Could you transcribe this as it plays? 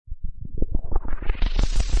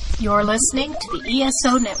You're listening to the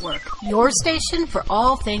ESO Network, your station for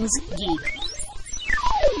all things geek.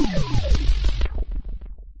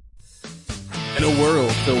 In a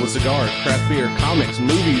world filled with cigars, craft beer, comics,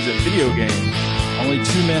 movies, and video games, only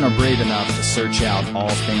two men are brave enough to search out all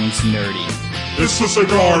things nerdy. It's the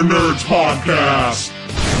Cigar Nerds Podcast!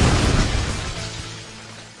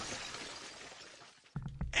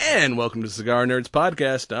 And welcome to Cigar Nerds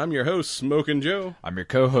Podcast. I'm your host, Smokin' Joe. I'm your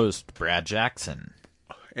co-host, Brad Jackson.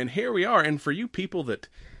 And here we are. And for you people that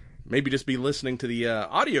maybe just be listening to the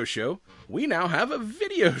audio show, we now have a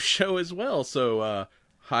video show as well. So,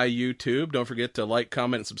 hi YouTube. Don't forget to like,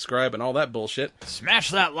 comment, and subscribe and all that bullshit.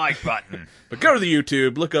 Smash that like button. But go to the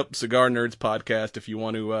YouTube, look up Cigar Nerds Podcast if you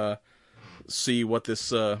want to see what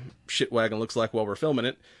this shit wagon looks like while we're filming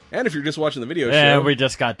it. And if you're just watching the video show... we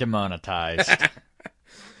just got demonetized.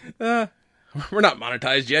 We're not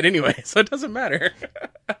monetized yet anyway, so it doesn't matter.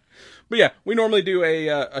 But yeah, we normally do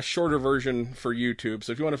a shorter version for YouTube.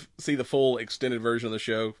 So if you want to see the full extended version of the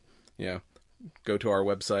show, go to our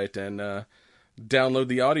website and download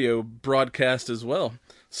the audio broadcast as well.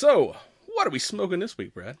 So, what are we smoking this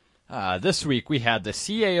week, Brad? This week we had the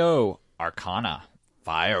CAO Arcana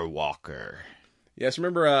Firewalker. Yes,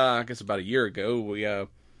 remember, I guess about a year ago,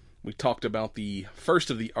 we talked about the first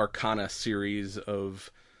of the Arcana series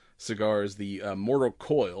of cigars, the Mortal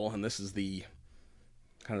Coil, and this is the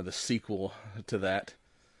kind of the sequel to that.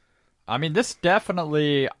 I mean, this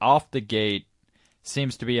definitely, off the gate,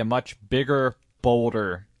 seems to be a much bigger,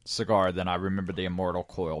 bolder cigar than I remember the Immortal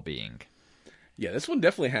Coil being. Yeah, this one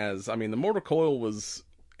definitely has. I mean, the Mortal Coil was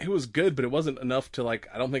good, but it wasn't enough to, I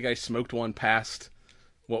don't think I smoked one past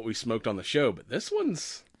what we smoked on the show, but this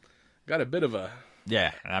one's got a bit of a...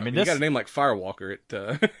 Yeah, I mean, you got a name like Firewalker.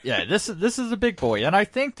 Yeah, this is a big boy, and I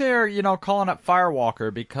think they're calling it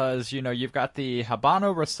Firewalker because you've got the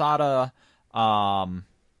Habano Rosada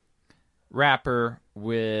wrapper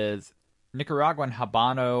with Nicaraguan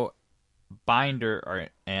Habano binder,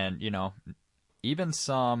 and even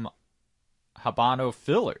some Habano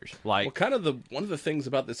fillers. Well, kind of one of the things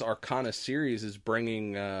about this Arcana series is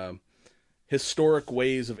bringing historic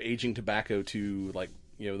ways of aging tobacco to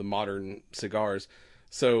the modern cigars.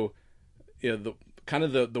 So, the kind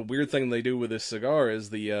of the weird thing they do with this cigar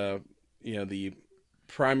is the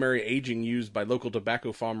primary aging used by local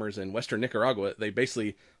tobacco farmers in western Nicaragua. They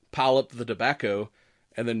basically pile up the tobacco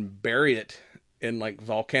and then bury it in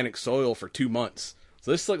volcanic soil for 2 months.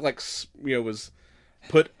 So this was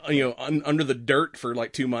put under the dirt for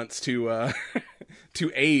 2 months to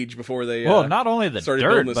to age before they not only the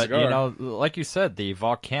dirt, but cigar. like you said, the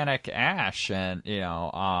volcanic ash, and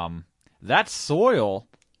that soil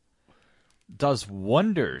does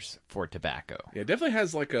wonders for tobacco. Yeah, it definitely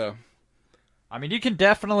has I mean, you can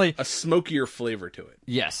definitely a smokier flavor to it.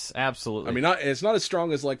 Yes, absolutely. I mean, it's not as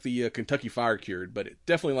strong as the Kentucky Fire Cured, but it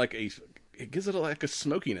definitely it gives it a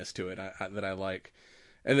smokiness to it that I like.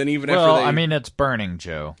 And then even I mean, it's burning,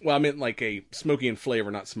 Joe. Well, I meant a smoky in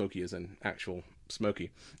flavor, not smoky as in actual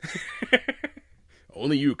smoky.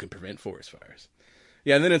 Only you can prevent forest fires.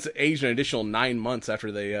 Yeah, and then it's aged an additional 9 months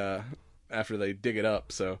after they dig it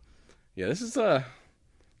up. So, yeah, this is a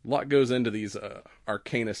lot goes into these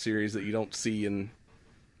Arcana series that you don't see in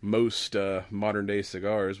most modern day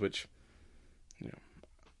cigars, which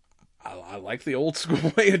I like the old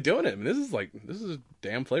school way of doing it. I mean, this is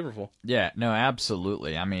damn flavorful. Yeah, no,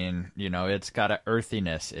 absolutely. I mean, it's got an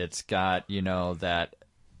earthiness. It's got, that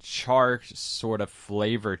char sort of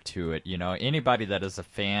flavor to it. Anybody that is a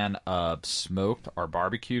fan of smoked or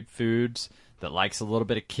barbecued foods that likes a little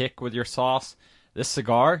bit of kick with your sauce, this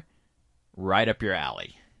cigar, right up your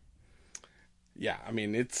alley. Yeah, I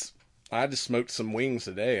mean, I just smoked some wings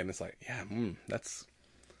today, and it's that's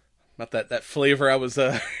not that flavor I was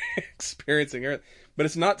experiencing earlier. But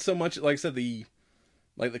it's not so much, like I said, the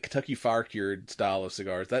Kentucky Fire Cured style of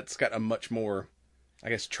cigars. That's got a much more, I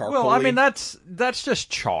guess, charcoal. Well, I mean, that's just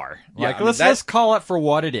char. Yeah, let's call it for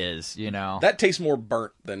what it is, That tastes more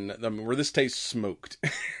burnt than where this tastes smoked.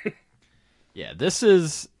 Yeah, this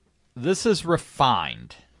is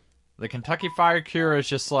refined. The Kentucky Fire Cure is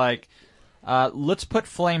just let's put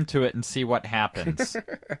flame to it and see what happens.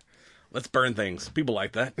 Let's burn things. People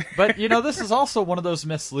like that. But, this is also one of those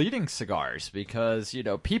misleading cigars because,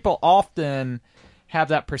 people often have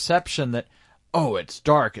that perception that, oh, it's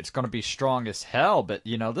dark, it's going to be strong as hell. But,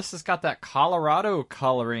 this has got that Colorado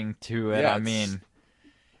coloring to it. Yeah, I mean,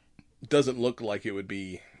 it doesn't look like it would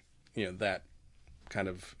be, that kind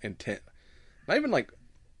of intent. Not even I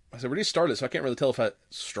said, we just started, so I can't really tell if it's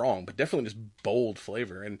strong, but definitely just bold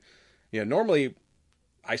flavor. And, normally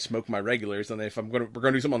I smoke my regulars, and if we're going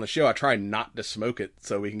to do something on the show, I try not to smoke it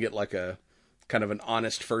so we can get a kind of an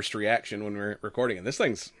honest first reaction when we're recording it. This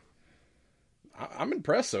thing's, I'm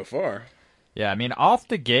impressed so far. Yeah, I mean, off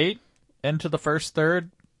the gate into the first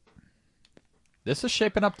third, this is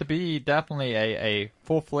shaping up to be definitely a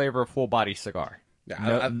full flavor, full body cigar.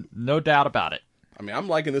 Yeah, no doubt about it. I mean, I'm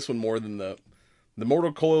liking this one more than the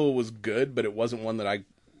Mortal Coil was good, but it wasn't one that I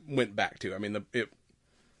went back to. I mean,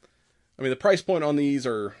 the price point on these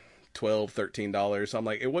are $12, $13. So I'm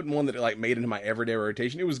like, it wasn't one that like made into my everyday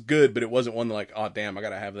rotation. It was good, but it wasn't one that like, oh damn, I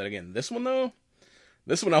gotta have that again. This one though,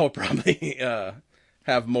 I will probably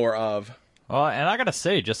have more of. Well, and I gotta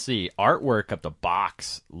say, just the artwork of the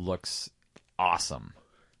box looks awesome.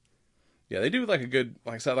 Yeah, they do like a good,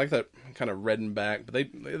 like I said, I like that kind of red and back, but they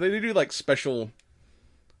do like special.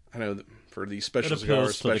 I know for these special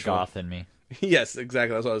cigars, to the goth in me. Yes,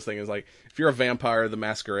 exactly. That's what I was thinking. Is like if you're a Vampire the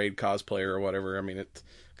Masquerade cosplayer or whatever. I mean, it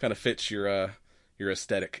kind of fits your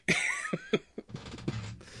aesthetic.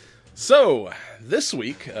 So this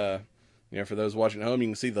week, for those watching at home, you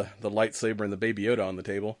can see the lightsaber and the Baby Yoda on the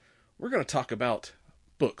table. We're going to talk about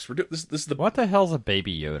books. We're doing this is the What the hell's a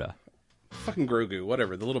Baby Yoda? fucking Grogu,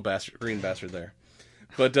 whatever, the little bastard, green bastard there.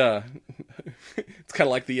 But it's kind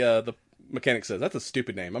of like the mechanic says. That's a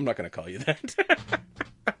stupid name. I'm not going to call you that.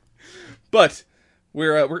 But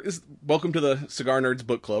we're welcome to the Cigar Nerds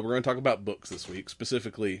Book Club. We're going to talk about books this week,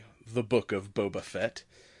 specifically the Book of Boba Fett.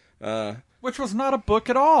 Which was not a book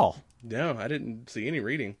at all. No, I didn't see any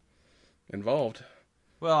reading involved.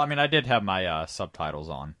 Well, I mean, I did have my subtitles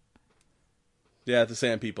on. Yeah, the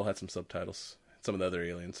Sand People had some subtitles. Some of the other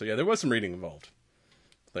aliens. So yeah, there was some reading involved.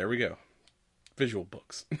 There we go. Visual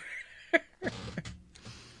books.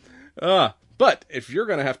 But if you're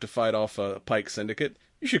going to have to fight off a Pike Syndicate,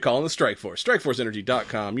 you should call in the Strike Force.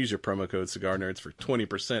 StrikeForceEnergy.com. Use your promo code CigarNerds for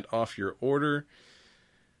 20% off your order.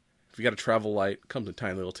 If you got a travel light, comes in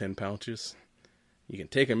tiny little 10 pouches. You can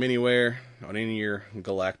take them anywhere on any of your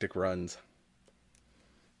galactic runs.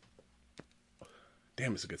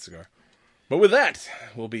 Damn, it's a good cigar. But with that,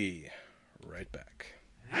 we'll be right back.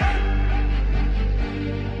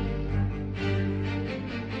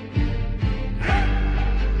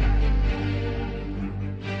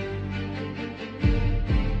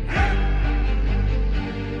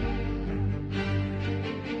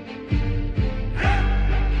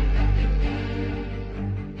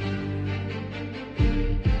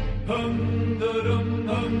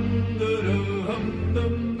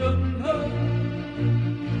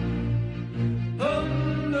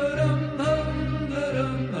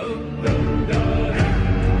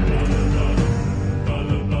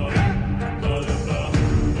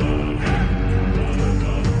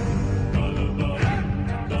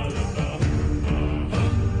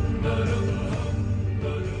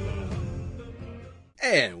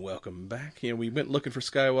 And welcome back. We went looking for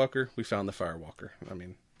Skywalker. We found the Firewalker. I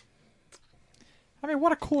mean,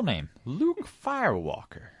 what a cool name. Luke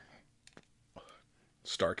Firewalker.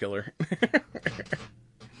 Starkiller.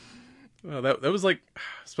 Well, that was like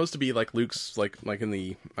supposed to be like Luke's like in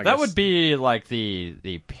the. That would be like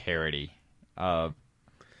the parody. Well,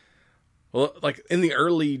 like in the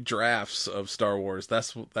early drafts of Star Wars,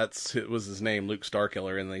 that's it was his name, Luke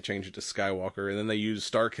Starkiller, and they changed it to Skywalker, and then they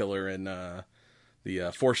used Starkiller in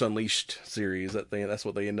the Force Unleashed series. That's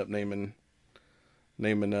what they end up naming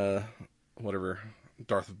whatever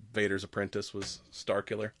Darth Vader's apprentice was,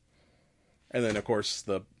 Starkiller. And then of course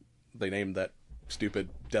they named that stupid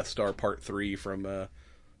Death Star Part 3 from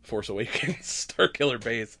Force Awakens Starkiller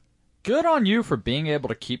Base. Good on you for being able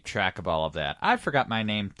to keep track of all of that. I forgot my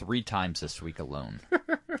name 3 times this week alone.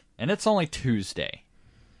 And it's only Tuesday.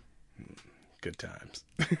 Good times.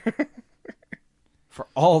 For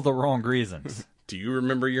all the wrong reasons. Do you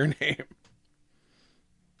remember your name?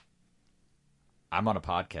 I'm on a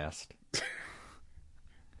podcast.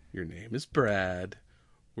 Your name is Brad.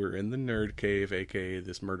 We're in the Nerd Cave, aka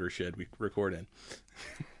this murder shed we record in.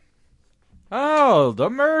 Oh, the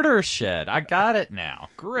Murder Shed. I got it now.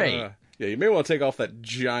 Great. Yeah, you may want to take off that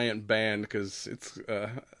giant band, because it's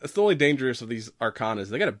the only dangerous of these Arcanas.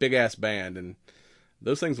 They got a big-ass band, and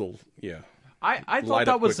those things will, I thought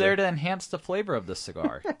that was there to enhance the flavor of the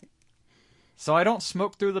cigar. So I don't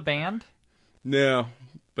smoke through the band? No,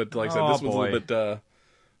 but like I said, this one's boy. a little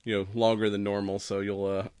bit, longer than normal, so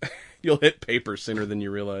you'll you'll hit paper sooner than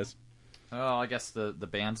you realize. Oh, I guess the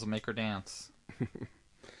bands will make her dance.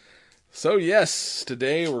 So yes,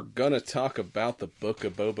 today we're gonna talk about the Book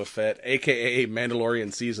of Boba Fett, aka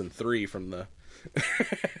Mandalorian Season 3, from the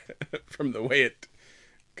from the way it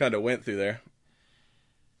kind of went through there.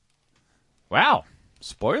 Wow.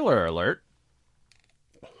 Spoiler alert.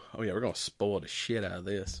 Oh yeah, we're gonna spoil the shit out of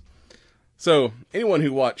this. So, anyone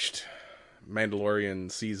who watched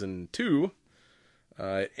Mandalorian Season 2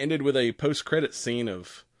 It ended with a post-credit scene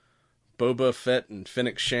of Boba Fett and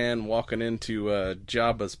Fennec Shan walking into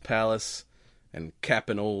Jabba's palace and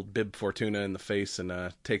capping old Bib Fortuna in the face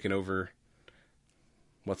and taking over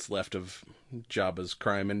what's left of Jabba's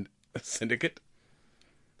crime and syndicate.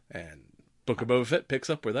 And Book of Boba Fett picks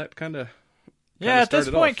up where that kind of at this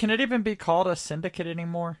point, can it even be called a syndicate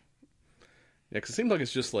anymore? Yeah, because it seems like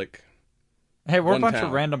it's just like... Hey, we're a bunch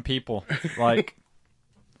of random people. Like...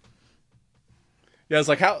 Yeah, it's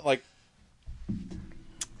like how... Like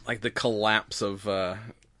the collapse of,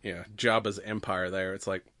 Jabba's empire there. It's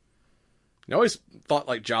like... I always thought,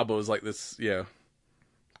 like, Jabba was like this,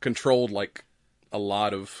 controlled, like, a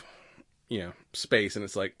lot of, space. And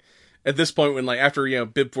it's like... At this point, when, like, after,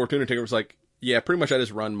 Bib Fortuna took over, it's like, yeah, pretty much I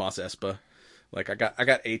just run Mos Espa. Like, I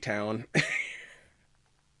got A-Town.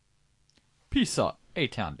 Peace up.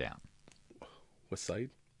 A-Town down. West Side?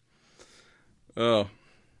 Oh.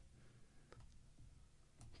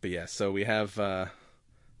 But yeah, so we have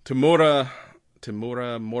Tamura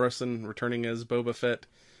Morrison returning as Boba Fett,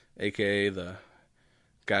 a.k.a. the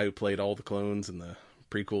guy who played all the clones in the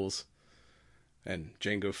prequels, and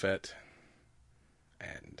Jango Fett,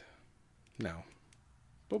 and now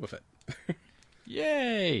Boba Fett.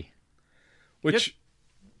 Yay! Which...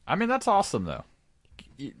 I mean, that's awesome, though.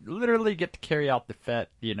 You literally get to carry out the Fett,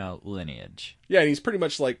 lineage. Yeah, and he's pretty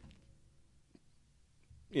much like,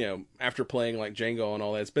 after playing like Jango and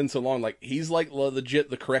all that, it's been so long, like he's like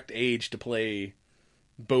legit the correct age to play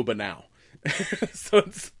Boba now. So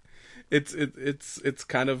it's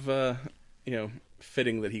kind of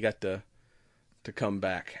fitting that he got to come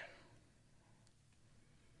back.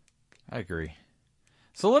 I agree.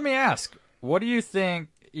 So let me ask, what do you think?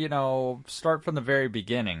 Start from the very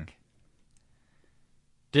beginning.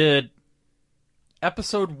 Did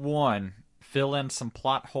episode 1 fill in some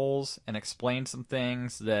plot holes and explain some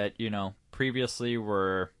things that, previously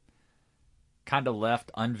were kind of left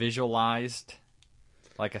unvisualized?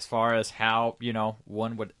 Like as far as how,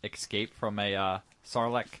 one would escape from a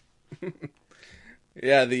Sarlacc?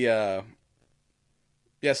 Yeah,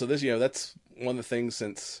 so this, that's one of the things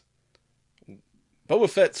since Boba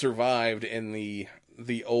Fett survived in the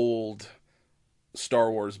old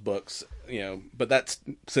Star Wars books, but that's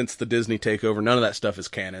since the Disney takeover, none of that stuff is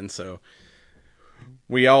canon, so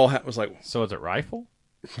we all was like... So is it rifle?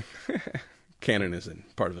 Canon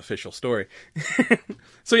isn't part of the official story.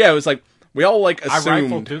 So yeah, it was like, we all like assumed... I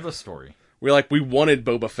rifled through the story. We wanted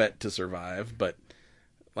Boba Fett to survive, but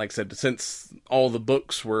like I said, since all the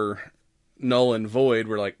books were null and void,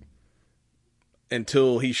 we're like,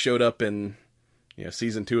 until he showed up in,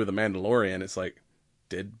 season 2 of The Mandalorian, it's like,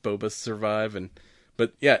 did Boba survive?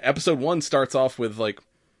 But yeah, episode 1 starts off with like,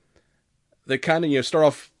 they kind of, start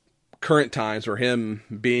off current times where him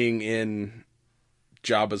being in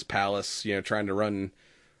Jabba's palace, trying to run,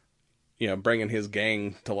 bringing his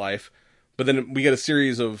gang to life. But then we get a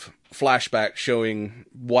series of flashbacks showing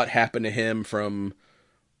what happened to him from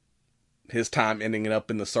his time ending up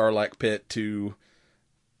in the Sarlacc pit to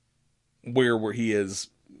where he is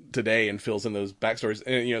today, and fills in those backstories.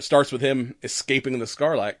 And it starts with him escaping the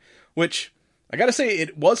Sarlacc, which I gotta say,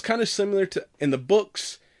 it was kind of similar to in the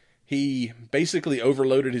books. He basically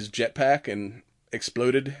overloaded his jetpack and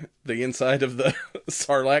exploded the inside of the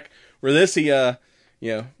Sarlacc. Where this, he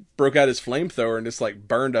broke out his flamethrower and just like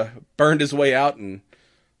burned his way out and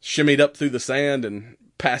shimmied up through the sand and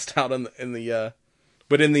passed out in the.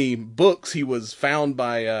 But in the books, he was found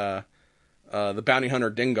by the bounty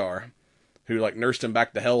hunter Dengar, who like nursed him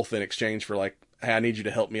back to health in exchange for like, hey, I need you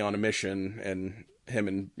to help me on a mission, and him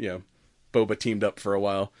and Boba teamed up for a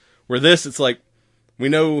while. Where this, it's like, we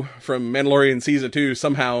know from Mandalorian season 2,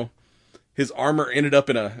 somehow his armor ended up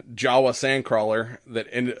in a Jawa sandcrawler that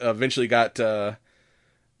eventually got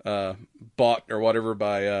bought or whatever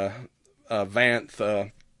by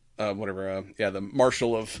Vanth, the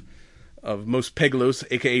Marshal of Mos Peglos,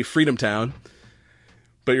 aka Freedom Town.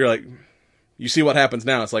 But you're like, you see what happens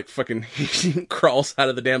now. It's like fucking he crawls out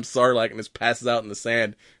of the damn Sarlacc and just passes out in the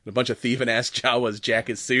sand. And a bunch of thieving ass Jawas jack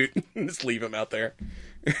his suit and just leave him out there.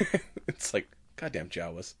 It's like, goddamn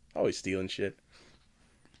Jawas, always stealing shit.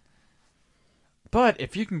 But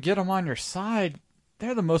if you can get them on your side,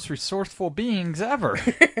 they're the most resourceful beings ever.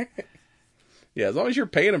 Yeah, as long as you're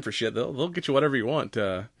paying them for shit, they'll get you whatever you want.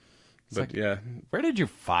 But like, yeah, where did you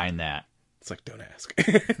find that? It's like, don't ask.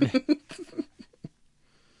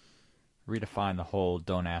 Redefine the whole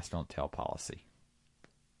don't ask, don't tell policy.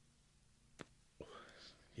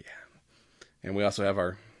 Yeah. And we also have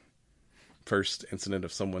our first incident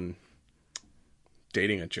of someone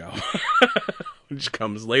dating a Jawa, which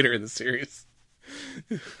comes later in the series.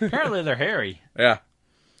 Apparently they're hairy. Yeah.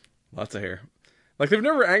 Lots of hair. Like, they've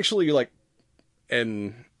never actually, like,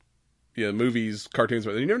 in movies, cartoons,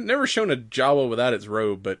 they've never shown a Jawa without its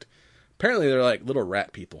robe, but apparently they're like little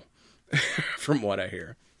rat people, from what I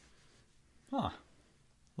hear. Huh.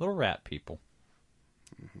 Little rat people.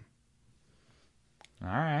 Mm-hmm.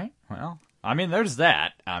 All right. Well, I mean, there's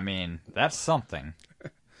that. I mean, that's something.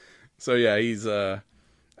 So, yeah, he's, I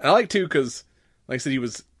like, too, because, like I said,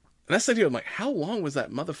 and I said to him, like, how long was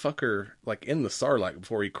that motherfucker, like, in the Sarlacc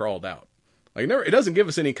before he crawled out? Like, it doesn't give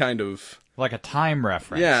us any kind of... Like a time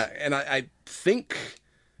reference. Yeah, and I think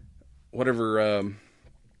whatever,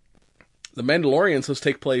 the Mandalorian supposed to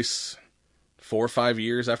take place 4 or 5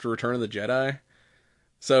 years after Return of the Jedi.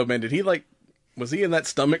 So, man, was he in that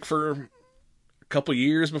stomach for a couple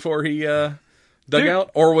years before he dug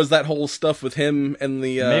out? Or was that whole stuff with him and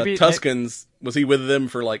the Tuskens, was he with them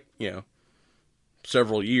for, like,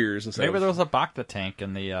 several years? Maybe there was a Bacta tank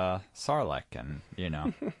in the Sarlacc, and,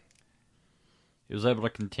 he was able to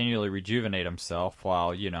continually rejuvenate himself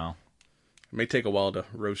while, It may take a while to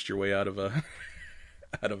roast your way out of a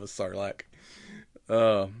Sarlacc.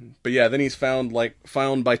 But yeah, then he's found by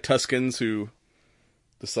Tuskens who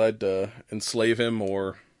decide to enslave him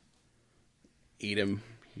or eat him.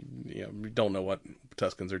 We don't know what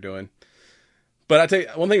Tuskens are doing. But I tell you,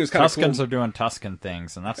 one thing was kind of cool. Tuskens are doing Tusken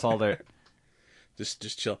things, and that's all they're...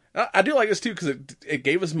 just chill. I do like this, too, because it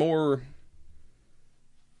gave us more...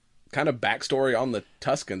 kind of backstory on the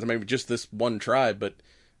Tuskens. I mean, just this one tribe, but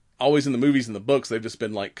always in the movies and the books, they've just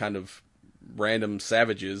been like kind of random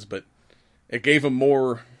savages, but it gave them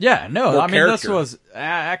more. Yeah, no, more I mean, character. this was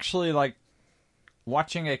actually like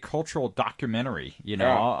watching a cultural documentary,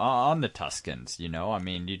 on the Tuskens, I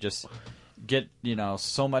mean, you just get,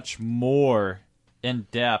 so much more in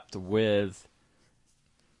depth with,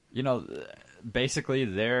 basically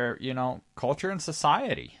their, culture and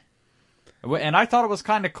society. And I thought it was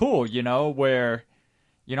kind of cool, where,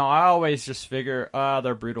 I always just figure,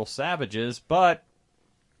 they're brutal savages, but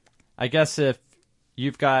I guess if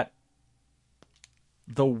you've got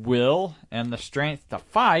the will and the strength to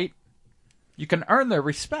fight, you can earn their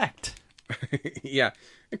respect. Yeah.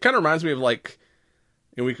 It kind of reminds me of, like,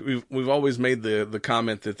 we've always made the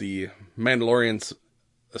comment that the Mandalorians,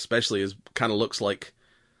 especially, kind of looks like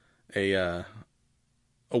a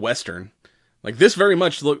Western. Like, this very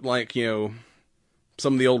much looked like,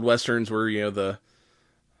 some of the old Westerns where, the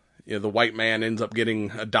white man ends up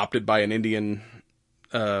getting adopted by an Indian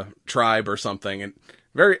tribe or something. And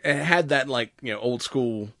it had that, like, old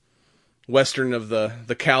school Western of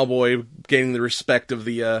the cowboy gaining the respect of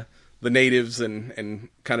the natives and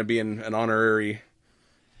kind of being an honorary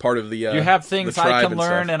part of the You have things I can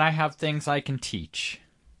learn, stuff. And I have things I can teach.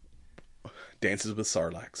 Dances with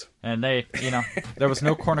Sarlaccs. And they, there was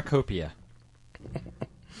no cornucopia.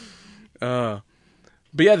 But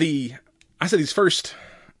yeah, I said these first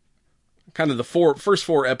first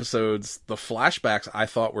 4 episodes, the flashbacks I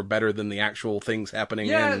thought were better than the actual things happening.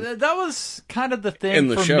 Yeah, that was kind of the thing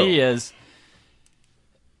the for show. Me is,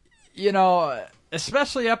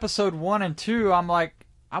 especially episode 1 and 2, I'm like,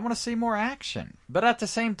 I want to see more action. But at the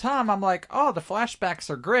same time, I'm like, oh, the flashbacks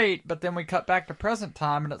are great, but then we cut back to present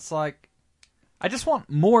time, and it's like, I just want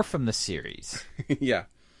more from the series. Yeah.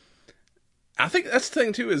 I think that's the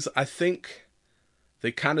thing, too, is I think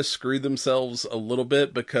they kind of screwed themselves a little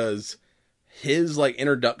bit because his, like,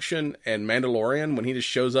 introduction and Mandalorian, when he just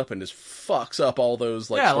shows up and just fucks up all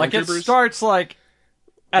those, like, yeah, like it stormtroopers, starts, like,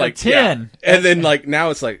 at a 10. Yeah. And then, like, now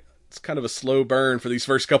it's like, it's kind of a slow burn for these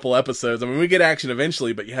first couple episodes. I mean, we get action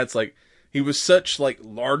eventually, but yeah, it's like, he was such, like,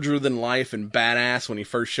 larger than life and badass when he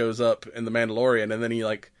first shows up in The Mandalorian, and then he,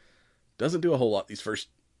 like, doesn't do a whole lot these first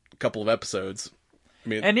couple of episodes. I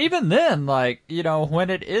mean, and even then, like, when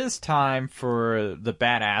it is time for the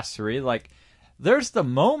badassery, like, there's the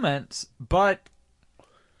moments, but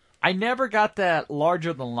I never got that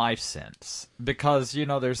larger-than-life sense. Because,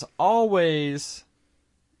 there's always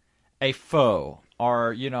a foe,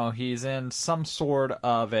 or, he's in some sort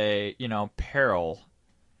of a, peril.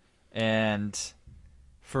 And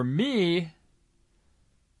for me,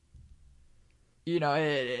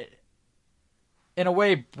 it in a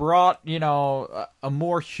way brought, a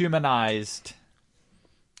more humanized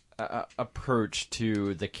approach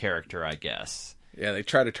to the character, I guess. Yeah, they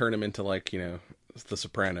try to turn him into, like, The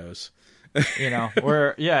Sopranos.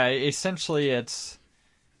 Where, yeah, essentially it's,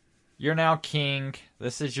 you're now king,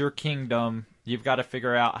 this is your kingdom, you've got to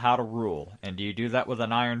figure out how to rule. And do you do that with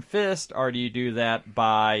an iron fist, or do you do that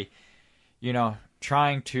by,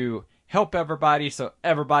 trying to help everybody so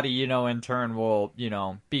everybody, in turn will,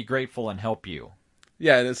 be grateful and help you?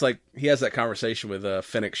 Yeah, and it's like, he has that conversation with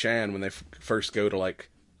Fennec Shan when they first go to, like,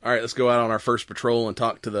 all right, let's go out on our first patrol and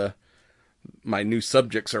talk to the my new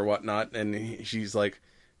subjects or whatnot. And she's like,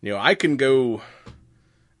 I can go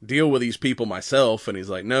deal with these people myself. And he's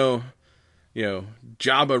like, no,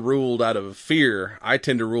 Jabba ruled out of fear. I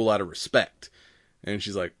tend to rule out of respect. And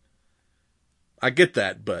she's like, I get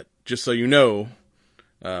that, but just so you know,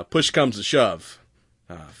 push comes to shove.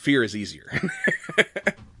 Fear is easier.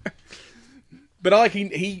 But I like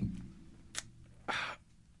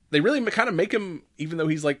they really kind of make him, even though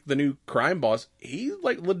he's like the new crime boss, he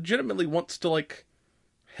like legitimately wants to like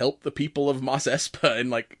help the people of Mos Espa, and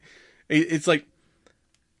like it's like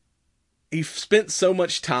he spent so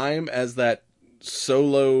much time as that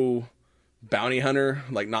solo bounty hunter,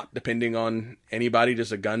 like not depending on anybody,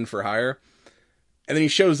 just a gun for hire. And then he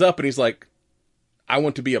shows up and he's like, I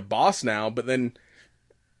want to be a boss now, but then,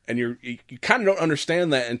 and you kind of don't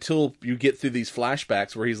understand that until you get through these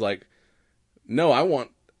flashbacks where he's like, no, I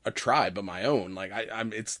want a tribe of my own. Like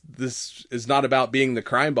this is not about being the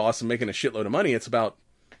crime boss and making a shitload of money. It's about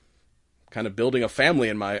kind of building a family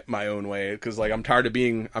in my own way. Cause like, I'm tired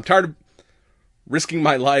of risking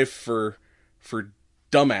my life for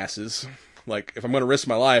dumbasses. Like if I'm going to risk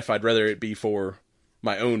my life, I'd rather it be for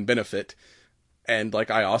my own benefit. And like,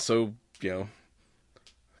 I also,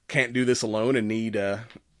 can't do this alone and need,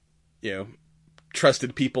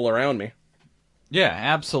 trusted people around me. Yeah,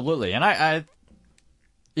 absolutely. And I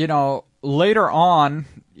later on,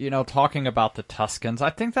 talking about the Tuscans, I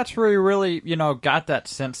think that's really, got that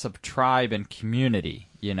sense of tribe and community,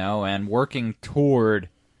 and working toward,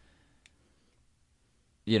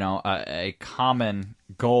 a common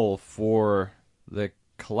goal for the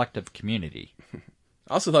collective community.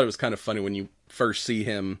 I also thought it was kind of funny when you first see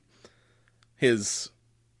him, his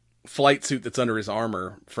flight suit that's under his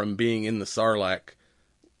armor from being in the Sarlacc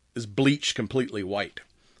is bleached completely white.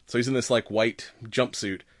 So he's in this like white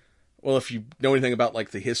jumpsuit. Well, if you know anything about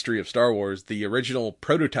like the history of Star Wars, the original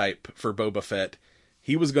prototype for Boba Fett,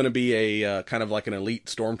 he was going to be a kind of like an elite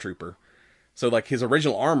stormtrooper. So like his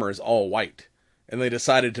original armor is all white. And they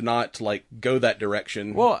decided to not like go that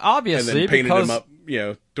direction. Well, obviously, and then painted because, him up,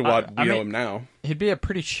 to what we know him now. He'd be a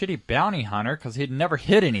pretty shitty bounty hunter because he'd never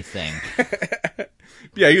hit anything.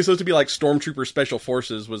 Yeah, he was supposed to be like Stormtrooper Special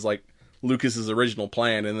Forces was like Lucas's original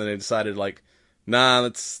plan, and then they decided like, nah,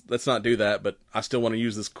 let's not do that. But I still want to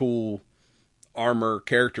use this cool armor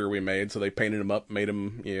character we made, so they painted him up, made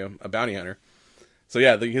him a bounty hunter. So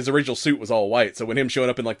yeah, his original suit was all white. So when him showing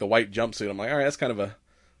up in like the white jumpsuit, I'm like, all right, that's kind of a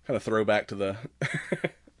throwback to the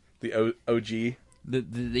the OG,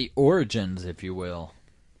 the origins, if you will.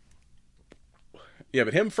 Yeah,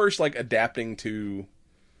 but him first like adapting to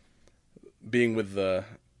being with the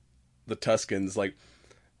Tuscans, like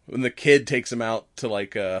when the kid takes him out to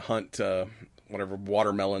like hunt whatever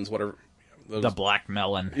watermelons, whatever the black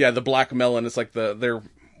melon. Yeah, the black melon. It's like their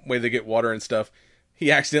way they get water and stuff.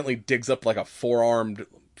 He accidentally digs up like a 4-armed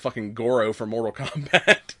fucking Goro from Mortal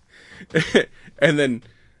Kombat, and then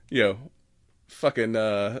fucking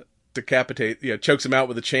decapitate, chokes him out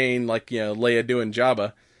with a chain like Leia doing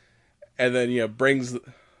Jabba, and then brings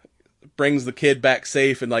the kid back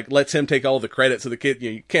safe and like lets him take all the credit. So the kid,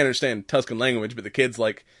 you can't understand Tuscan language, but the kid's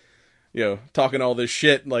like, talking all this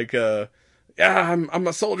shit like, yeah, I'm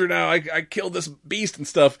a soldier now. I killed this beast and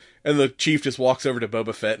stuff. And the chief just walks over to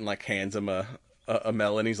Boba Fett and like hands him a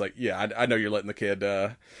melon. He's like, yeah, I know you're letting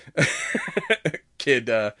the kid,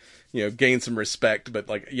 gain some respect, but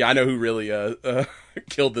like, yeah, I know who really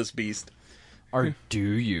killed this beast. Or do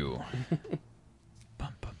you?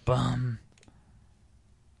 Bum bum bum.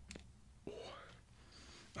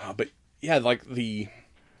 But yeah, like the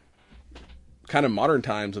kind of modern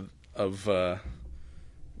times of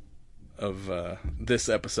this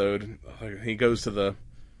episode, he goes to the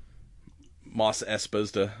Mos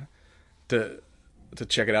Espas to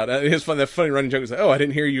check it out. His that funny running joke is like, "Oh, I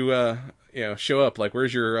didn't hear you show up. Like,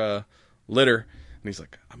 where's your litter?" And he's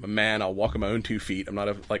like, "I'm a man. I'll walk on my own 2 feet. I'm not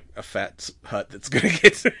a fat hut that's gonna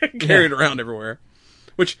get carried around everywhere."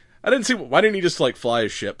 Which I didn't see. Why didn't he just like fly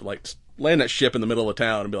his ship, like land that ship in the middle of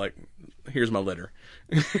town and be like, "Here's my litter."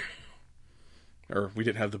 Or we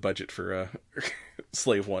didn't have the budget for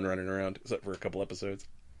Slave One running around, except for a couple episodes.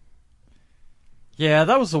 Yeah,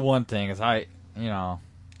 that was the one thing. Is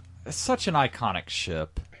it's such an iconic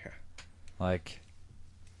ship. Yeah. Like,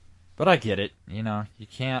 but I get it. You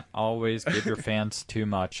can't always give your fans too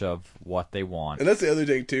much of what they want. And that's the other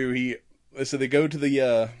thing too. So they go to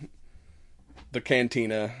the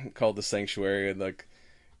cantina called the Sanctuary, and like,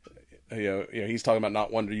 he's talking about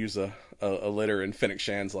not wanting to use a litter, and Fennec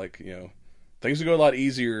Shan's like, things would go a lot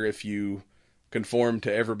easier if you conform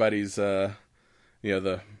to everybody's, the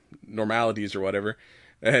normalities or whatever.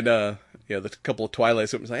 And, the couple of Twilight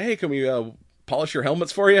Students like, hey, can we polish your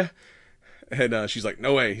helmets for you? And she's like,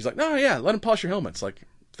 no way. He's like, no, yeah, let them polish your helmets. Like,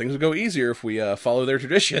 things will go easier if we follow their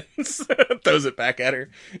traditions. Throws it back at her.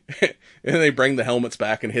 And they bring the helmets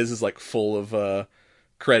back, and his is like full of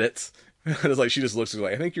credits. And it's like, she just looks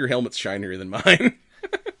like, I think your helmet's shinier than mine.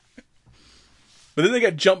 But then they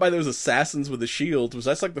got jumped by those assassins with the shields, which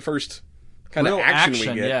that's like the first kind of action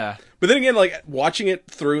we get. Yeah. But then again, like watching it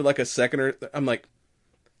through like a second or I'm like,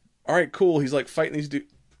 all right, cool. He's like fighting these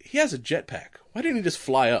dudes. He has a jetpack. Why didn't he just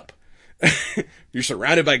fly up? You're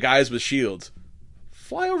surrounded by guys with shields.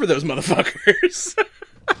 Fly over those motherfuckers.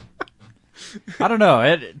 I don't know.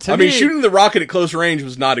 I mean, shooting the rocket at close range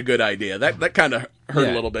was not a good idea. That kind of hurt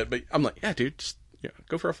a little bit. But I'm like, yeah, dude, just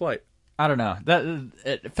go for a flight. I don't know.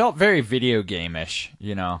 It felt very video game-ish,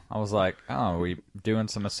 you know. I was like, oh, are we doing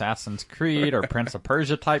some Assassin's Creed or Prince of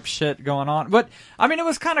Persia type shit going on? But, I mean, it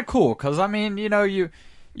was kind of cool, because, I mean, you know, you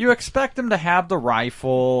expect them to have the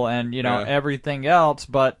rifle and, you know, everything else,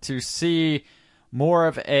 but to see more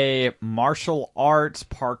of a martial arts,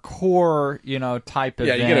 parkour, you know, type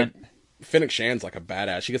event. Yeah, you get Fennec Shan's like a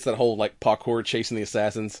badass. She gets that whole, like, parkour chasing the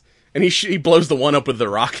assassins. And he blows the one up with the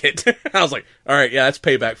rocket. I was like, all right, yeah, that's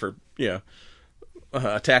payback for,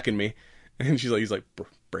 attacking me. And he's like,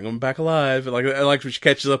 bring them back alive. And I like when she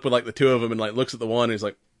catches up with like the two of them and like looks at the one and he's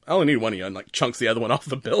like, I only need one of you, and like chunks the other one off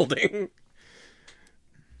the building.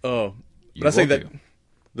 Oh, but I say that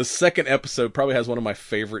the second episode probably has one of my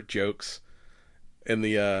favorite jokes in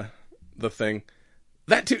the thing.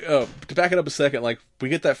 That too, to back it up a second, like we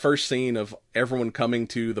get that first scene of everyone coming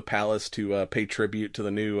to the palace to pay tribute to the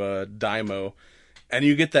new daimyo, and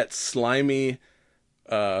you get that slimy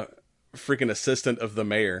freaking assistant of the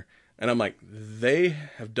mayor, and I'm like, they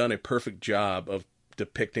have done a perfect job of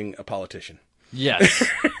depicting a politician. Yes.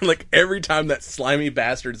 Like every time that slimy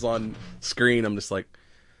bastard's on screen, I'm just like,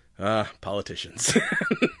 politicians.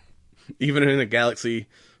 Even in a galaxy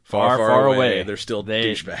far away, they're still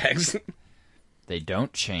douchebags. They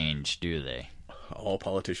don't change, do they? All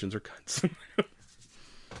politicians are cunts.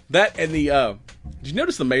 That and the did you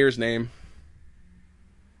notice the mayor's name?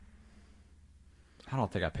 I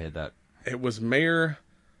don't think I paid that. It was Mayor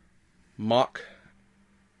Mock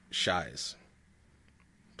Shies.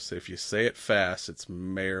 So if you say it fast, it's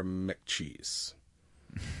Mayor McCheese.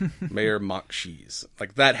 Mayor Mock Cheese.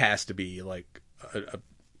 Like that has to be like a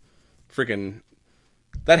freaking,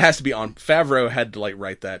 that has to be on. Favreau had to like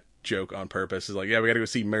write that joke on purpose. Is like, yeah, we got to go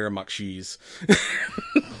see Mayor Mock Cheese.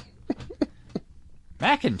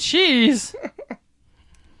 Mac and cheese.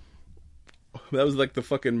 That was like the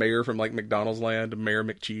fucking mayor from like McDonald's Land, Mayor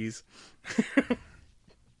McCheese.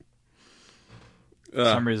 For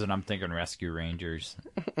some reason, I'm thinking Rescue Rangers,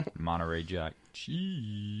 Monterey Jack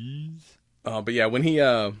cheese. But yeah, when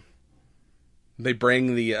they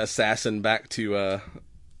bring the assassin back to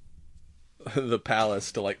the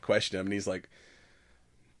palace to like question him, and he's like,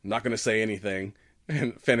 I'm not gonna say anything,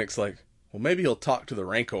 and Fennec's like, well, maybe he'll talk to the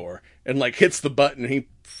Rancor, and like hits the button, and he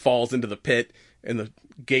falls into the pit, and the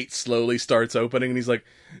gate slowly starts opening, and he's like,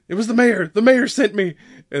 it was the mayor sent me,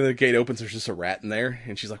 and the gate opens, there's just a rat in there,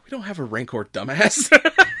 and she's like, we don't have a Rancor, dumbass.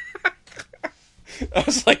 I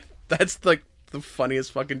was like, that's like the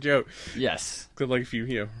funniest fucking joke. Yes. Because like if you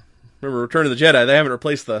remember Return of the Jedi, they haven't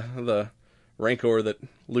replaced the Rancor that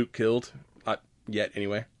Luke killed, not yet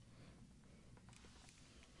anyway.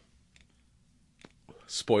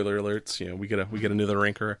 Spoiler alerts, we get another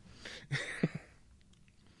Rancor.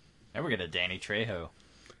 And we get a Danny Trejo.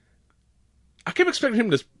 I kept expecting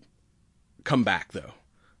him to come back though.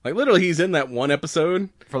 Like literally, he's in that one episode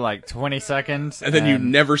for like 20 seconds, and then you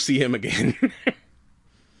never see him again.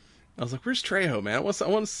 I was like, "Where's Trejo, man? I want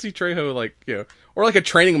to see Trejo, like or like a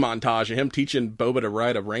training montage of him teaching Boba to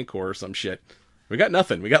ride a Rancor or some shit." We got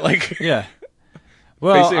nothing. We got like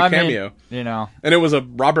well, basically a cameo, and it was a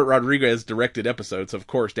Robert Rodriguez directed episode, so of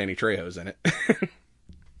course Danny Trejo's in it.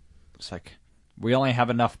 It's like we only have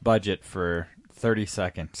enough budget for 30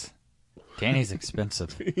 seconds. Danny's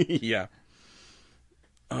expensive. Yeah.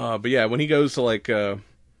 But yeah, when he goes to like, then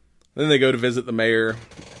they go to visit the mayor,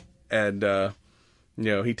 and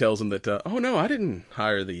he tells him that, oh no, I didn't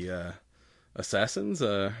hire the assassins.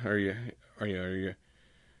 Are you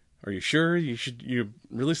sure? You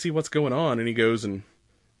really see what's going on? And he goes and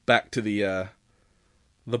back to the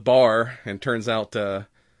bar, and turns out a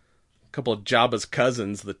couple of Jabba's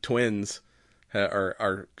cousins, the twins,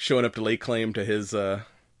 are showing up to lay claim to his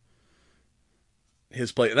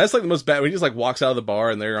place. And that's like the most bad. When he just like walks out of the bar,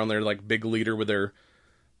 and they're on their like big leader with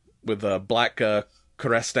Black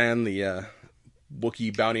Korestan, the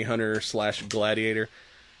Wookiee bounty hunter / gladiator.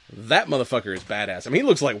 That motherfucker is badass. I mean, he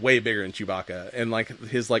looks like way bigger than Chewbacca, and like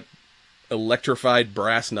his like electrified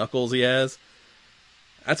brass knuckles he has.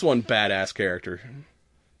 That's one badass character.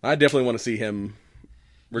 I definitely want to see him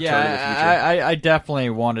return in the future. I definitely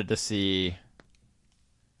wanted to see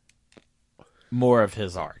more of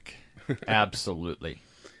his arc. Absolutely.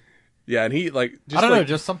 Yeah, and he like just I don't know,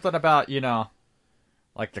 just something about,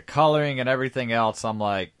 like the coloring and everything else. I'm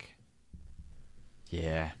like,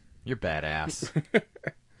 yeah, you're badass.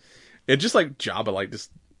 And just like Jabba, like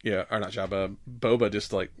just or not Jabba, Boba,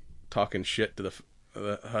 just like talking shit to the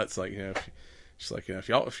Hutts, like just like if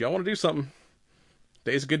y'all want to do something,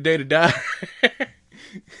 today's a good day to die.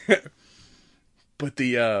 But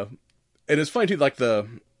and it's funny too, like the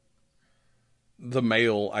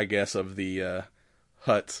male, I guess, of the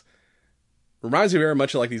Hutts reminds me very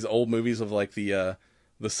much of like these old movies of like the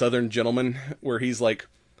Southern Gentleman, where he's like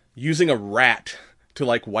using a rat to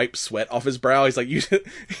like wipe sweat off his brow. He's like he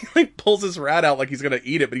like pulls his rat out like he's gonna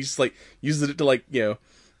eat it, but he just like uses it to like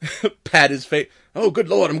pat his face. Oh, good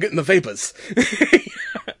lord, I'm getting the vapors.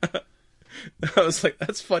 I was like,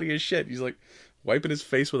 that's funny as shit. He's like wiping his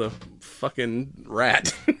face with a fucking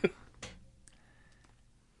rat.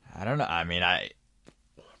 I don't know. I mean,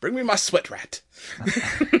 bring me my sweat rat.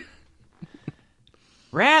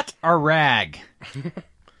 Rat or rag?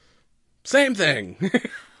 Same thing.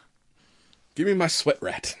 Give me my sweat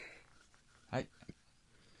rat. I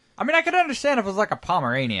mean, I could understand if it was like a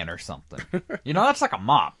Pomeranian or something. That's like a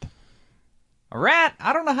mop. A rat?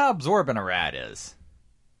 I don't know how absorbent a rat is.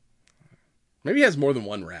 Maybe he has more than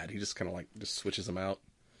one rat. He just kind of like just switches them out.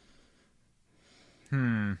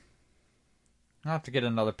 I'll have to get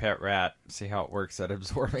another pet rat, see how it works at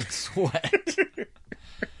absorbing sweat.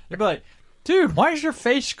 You'd be like, dude, why is your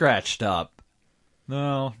face scratched up?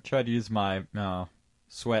 No, try to use my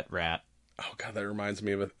sweat rat. Oh god, that reminds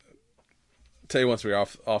me of it. Tell you once we're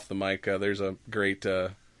off the mic, there's a great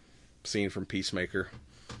scene from Peacemaker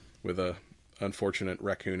with a unfortunate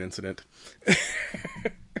raccoon incident.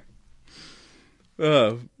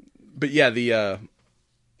 But yeah, and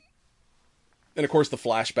of course the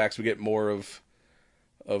flashbacks, we get more of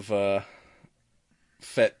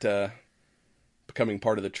Fett becoming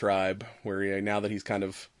part of the tribe, where now that he's kind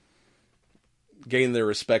of gained their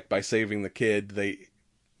respect by saving the kid,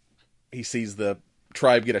 he sees the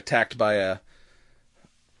tribe get attacked by a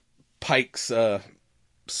Pike's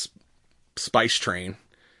spice train,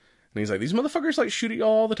 and he's like, these motherfuckers like shoot at you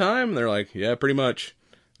all the time, and they're like, yeah, pretty much.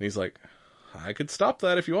 And he's like, I could stop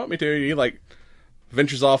that if you want me to. And he like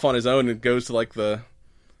ventures off on his own and goes to like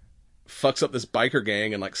fucks up this biker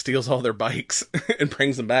gang and like steals all their bikes and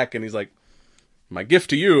brings them back, and he's like, my gift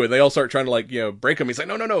to you. And they all start trying to like break him. He's like,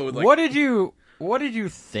 no. Like, what did you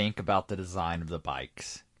think about the design of the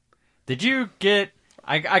bikes? Did you get...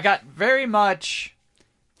 I got very much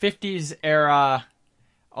 50s era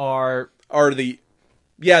or the...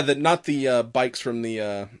 Yeah, not the bikes from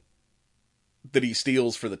the... that he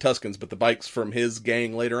steals for the Tuscans, but the bikes from his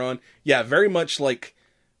gang later on. Yeah, very much like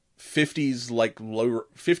 50s, like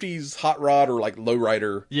 50s hot rod or like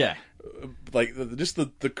lowrider. Yeah. Like just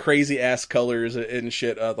the crazy ass colors and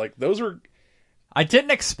shit. Like those were... I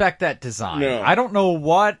didn't expect that design. No. I don't know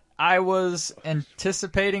what I was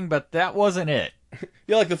anticipating, but that wasn't it.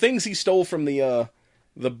 Yeah, like the things he stole from the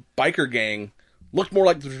biker gang looked more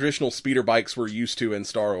like the traditional speeder bikes we're used to in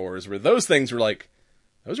Star Wars, where those things were like,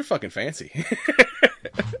 those are fucking fancy.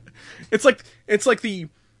 It's like the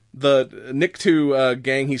Nikto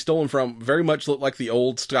gang he stole them from very much looked like the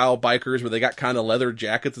old style bikers where they got kind of leather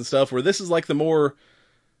jackets and stuff, where this is like the more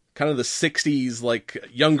kind of the 60s, like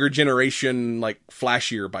younger generation, like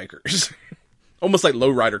flashier bikers. Almost like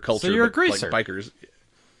lowrider culture. So you're a but, greaser. like bikers.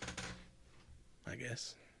 I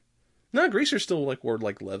guess. No, greasers still like wore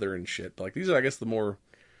like leather and shit. Like these are, I guess, the more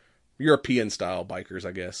European style bikers,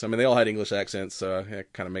 I guess. I mean, they all had English accents, so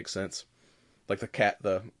it kind of makes sense. Like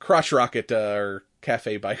the crotch rocket or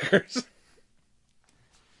cafe bikers.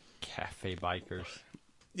 Cafe bikers.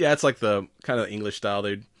 Yeah, it's like the kind of English style.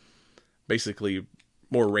 They'd basically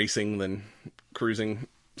more racing than cruising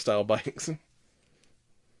style bikes.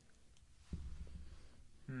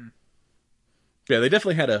 Yeah, they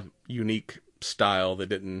definitely had a unique style that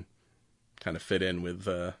didn't kind of fit in with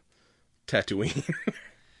Tatooine.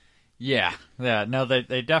 Yeah, no,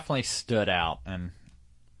 they definitely stood out, and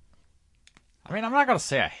I mean, I'm not gonna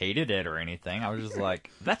say I hated it or anything. I was just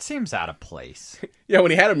like, that seems out of place. Yeah,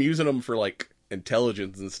 when he had him using them for like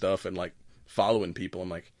intelligence and stuff and like following people, I'm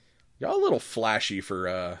like, y'all a little flashy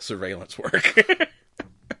for surveillance work.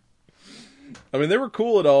 I mean, they were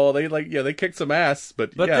cool at all. They they kicked some ass,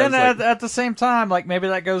 but yeah, then like... at the same time, like maybe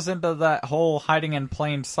that goes into that whole hiding in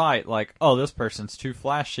plain sight. Like, oh, this person's too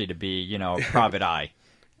flashy to be, private eye.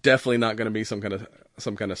 Definitely not going to be some kind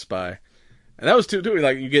of spy. And that was too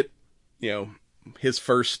like you get, his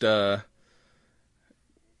first kind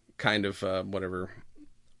of whatever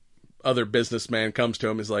other businessman comes to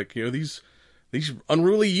him is like, these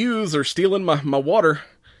unruly youths are stealing my water.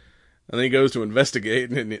 And then he goes to investigate,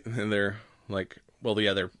 and they're like, well,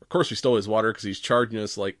 yeah, of course we stole his water because he's charging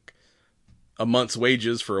us like a month's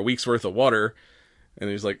wages for a week's worth of water. And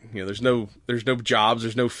he's like, there's no jobs,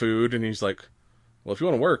 there's no food. And he's like, well, if you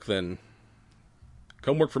want to work, then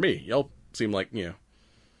come work for me. Y'all seem like,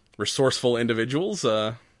 resourceful individuals.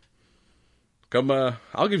 Come,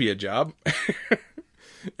 I'll give you a job.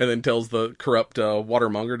 And then tells the corrupt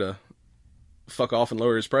watermonger to fuck off and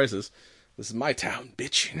lower his prices. This is my town,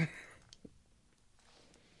 bitch.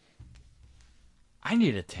 I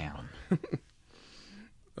need a town.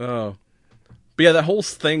 Oh. But yeah, that whole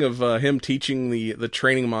thing of him teaching the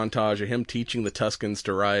training montage of him teaching the Tuscans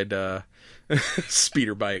to ride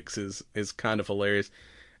speeder bikes is kind of hilarious.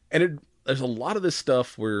 And there's a lot of this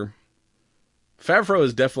stuff where Favreau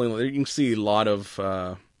is definitely, you can see a lot of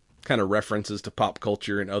kind of references to pop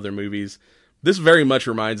culture in other movies. This very much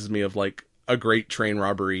reminds me of like a great train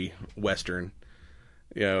robbery Western.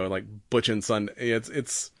 Like Butch and Sun.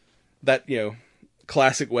 It's that,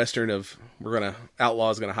 classic Western of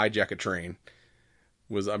outlaw's gonna hijack a train.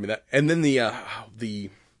 And then the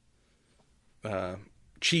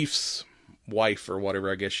chief's wife or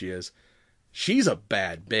whatever, I guess she is. She's a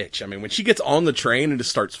bad bitch. I mean, when she gets on the train and just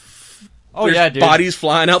starts, dude, bodies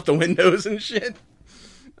flying out the windows and shit.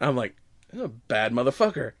 I'm like, you're a bad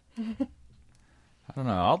motherfucker. I don't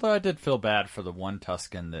know. Although I did feel bad for the one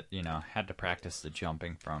Tuscan that, had to practice the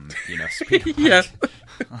jumping from, speed. Yeah.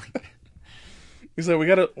 He's like,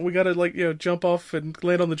 we gotta like, jump off and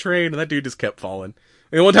land on the train, and that dude just kept falling.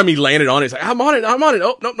 And one time he landed on it, he's like, I'm on it.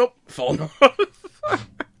 Oh, nope, falling off.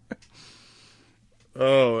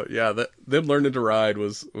 Oh, yeah, them learning to ride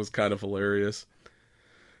was kind of hilarious.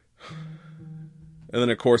 And then,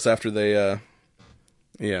 of course, after they,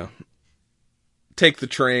 take the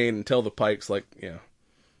train and tell the Pikes, like,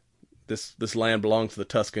 this land belongs to the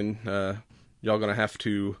Tuscan. Y'all gonna have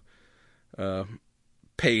to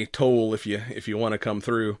pay toll if you want to come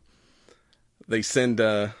through. They send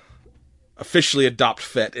officially adopt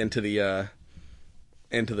Fett into the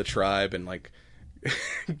tribe and like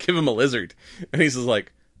give him a lizard, and he's just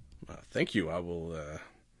like, thank you, I will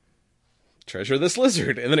treasure this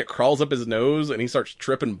lizard. And then it crawls up his nose and he starts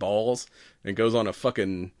tripping balls and goes on a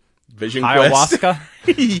fucking vision ayahuasca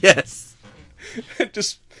quest. Yes.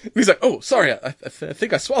 He's like, oh, sorry, I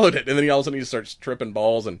think I swallowed it. And then all of a sudden he just starts tripping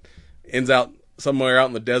balls and ends out somewhere out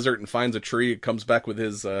in the desert and finds a tree. Comes back with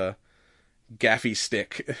his gaffy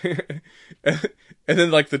stick. And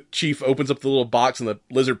then like the chief opens up the little box and the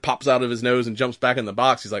lizard pops out of his nose and jumps back in the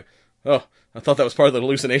box. He's like, oh, I thought that was part of the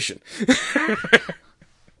hallucination.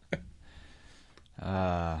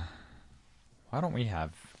 Why don't we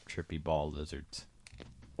have trippy ball lizards?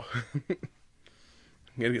 You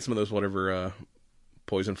gotta get some of those whatever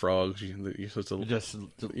poison frogs. You're supposed to just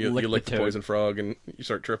you lick the poison frog and you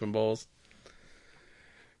start tripping balls.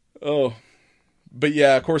 Oh, but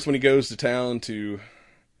yeah, of course, when he goes to town to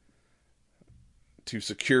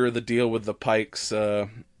secure the deal with the Pikes,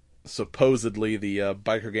 supposedly the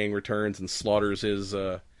biker gang returns and slaughters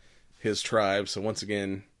his tribe. So once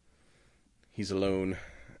again, he's alone.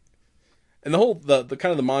 And the whole the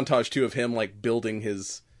kind of the montage too of him like building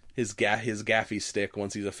his gaffy stick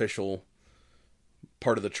once he's official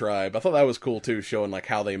part of the tribe. I thought that was cool too, showing like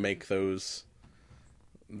how they make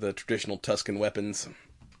the traditional Tuscan weapons.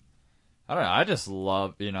 I don't know. I just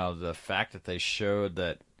love, the fact that they showed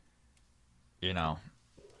that,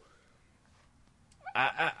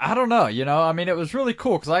 I don't know, I mean, it was really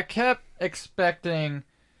cool because I kept expecting,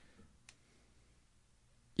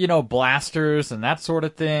 blasters and that sort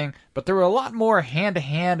of thing, but there were a lot more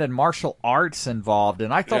hand-to-hand and martial arts involved,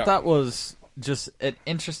 and I thought that was just an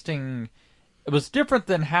interesting, it was different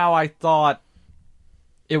than how I thought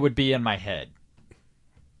it would be in my head.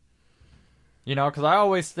 Because I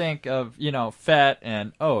always think of, Fett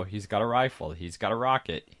and, oh, he's got a rifle, he's got a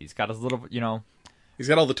rocket, he's got his little, He's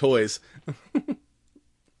got all the toys.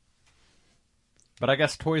 But I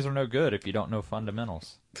guess toys are no good if you don't know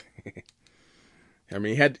fundamentals. I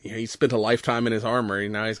mean, he spent a lifetime in his armory,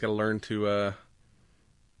 now he's got to learn to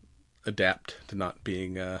adapt to not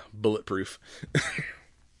being bulletproof.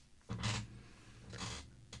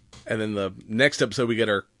 And then the next episode we get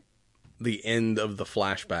the end of the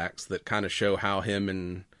flashbacks that kind of show how him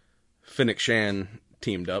and Fennec Shan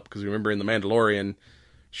teamed up. Because remember in The Mandalorian,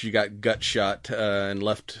 she got gut shot and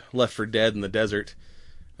left for dead in the desert.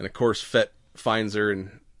 And of course, Fett finds her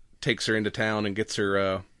and takes her into town and gets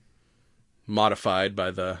her modified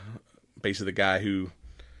by basically the guy who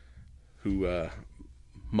who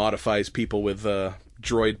modifies people with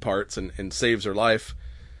droid parts and saves her life.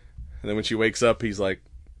 And then when she wakes up, he's like,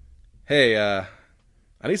 "Hey, I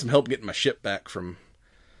need some help getting my ship back from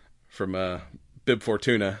Bib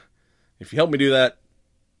Fortuna. If you help me do that,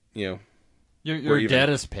 your debt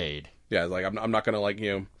is paid." Yeah, like I'm not gonna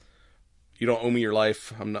you don't owe me your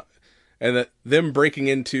life. I'm not. And that them breaking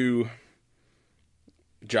into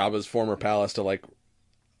Jabba's former palace to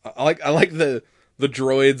I like the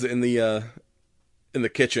droids in the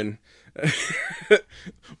kitchen.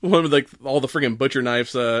 One with all the friggin' butcher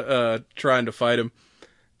knives trying to fight him.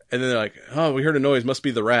 And then they're like, "Oh, we heard a noise, must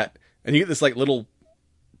be the rat." And you get this little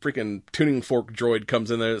freaking tuning fork droid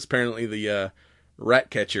comes in there. It's apparently the rat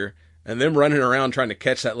catcher. And them running around trying to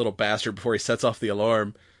catch that little bastard before he sets off the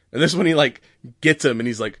alarm. And this is when he gets him and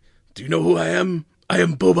he's like, "Do you know who I am? I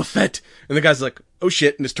am Boba Fett." And the guy's like, "Oh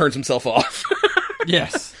shit," and just turns himself off.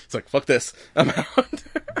 Yes. It's like, fuck this. I'm out.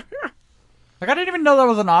 I didn't even know that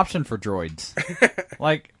was an option for droids.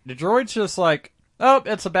 The droids just "Oh,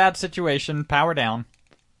 it's a bad situation. Power down."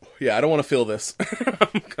 Yeah, I don't want to feel this.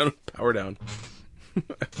 I'm gonna power down.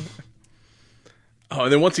 Oh,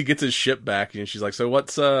 and then once he gets his ship back, she's like, "So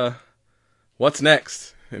what's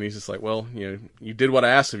next?" And he's just like, "Well, you did what I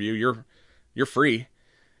asked of you. You're free."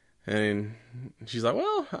 And she's like,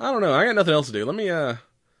 "Well, I don't know. I got nothing else to do. Let me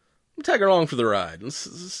tag along for the ride. Let's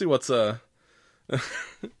see what's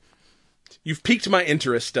You've piqued my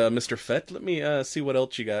interest, Mr. Fett. Let me see what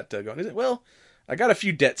else you got going." He's like, "Well, I got a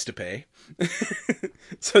few debts to pay."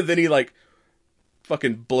 So then he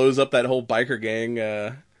fucking blows up that whole biker gang,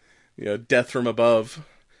 death from above.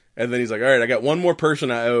 And then he's like, "All right, I got one more person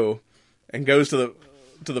I owe," and goes to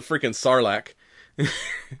the freaking Sarlacc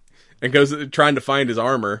and goes trying to find his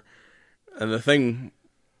armor. And the thing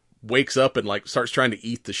wakes up and starts trying to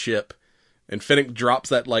eat the ship. And Finnick drops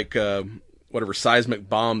that whatever seismic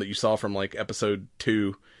bomb that you saw from episode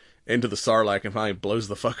 2 into the Sarlacc and finally blows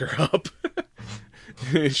the fucker up.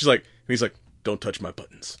 And he's like, "Don't touch my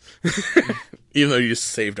buttons." Even though you just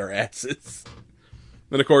saved our asses.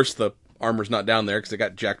 Then of course the armor's not down there because it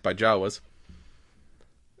got jacked by Jawas.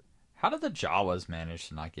 How did the Jawas manage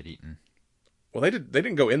to not get eaten? Well, they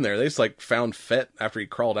didn't go in there. They just found Fett after he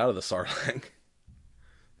crawled out of the Sarlacc.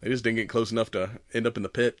 They just didn't get close enough to end up in the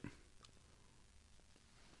pit.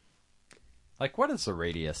 What is the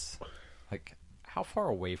radius? How far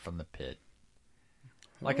away from the pit?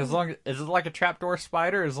 Is it like a trapdoor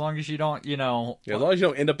spider? As long as you don't, Yeah, as long as you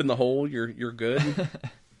don't end up in the hole, you're good.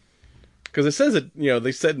 Because it says that,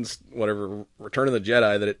 they said in whatever Return of the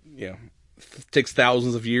Jedi that it, takes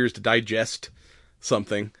thousands of years to digest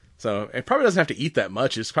something. So it probably doesn't have to eat that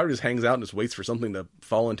much. It probably just hangs out and just waits for something to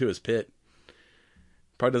fall into his pit.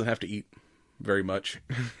 Probably doesn't have to eat very much.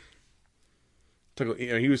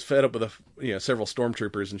 He was fed up with several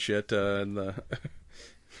stormtroopers and shit in the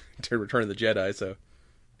to Return of the Jedi, so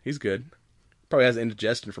he's good. Probably has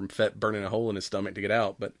indigestion from Fett burning a hole in his stomach to get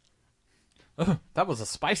out, but oh, that was a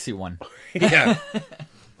spicy one. Yeah, I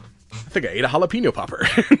think I ate a jalapeno popper.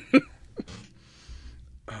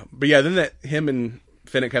 But yeah, then him and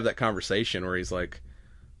Finnick have that conversation where he's like,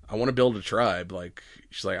 "I want to build a tribe."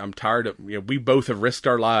 She's like, "I'm tired of we both have risked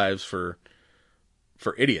our lives for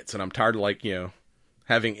idiots, and I'm tired of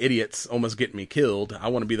having idiots almost get me killed. I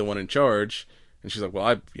want to be the one in charge." And she's like,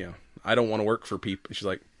 "Well, I don't want to work for people." He's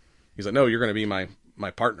like, "No, you're going to be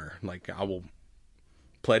my partner. I will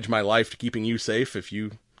pledge my life to keeping you safe. If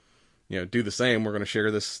you do the same, we're going to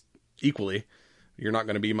share this equally. You're not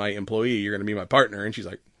going to be my employee. You're going to be my partner." And she's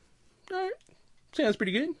like, "All right, sounds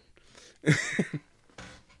pretty good."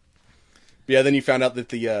 Yeah, then you found out that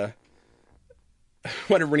the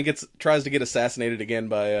when he tries to get assassinated again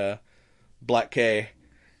by Black K,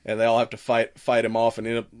 and they all have to fight him off and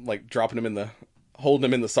end up holding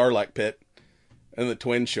him in the Sarlacc pit, and the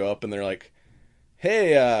twins show up and they're like,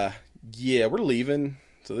 "Hey, yeah, we're leaving.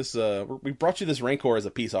 So this we brought you this Rancor as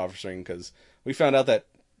a peace offering because we found out that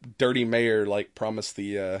dirty mayor promised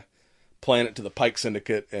the planet to the Pike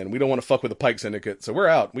Syndicate, and we don't want to fuck with the Pike Syndicate, so we're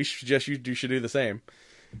out. We suggest you should do the same."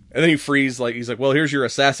 And then he frees he's like, "Well, here's your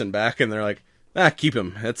assassin back," and they're like, "Keep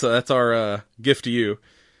him. That's our gift to you."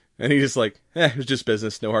 And he's just like, "It was just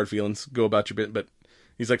business. No hard feelings. Go about your bit." But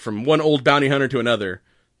he's like, from one old bounty hunter to another,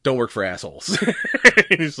 don't work for assholes.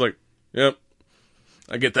 And he's like, "Yep,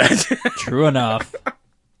 I get that." True enough.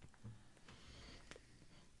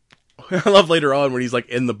 I love later on when he's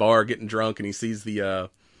in the bar getting drunk and he sees the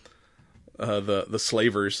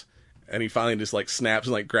slavers, and he finally just snaps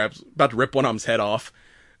and grabs, about to rip one of them's head off.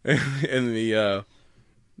 And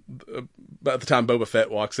about the time Boba Fett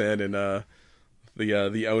walks in, and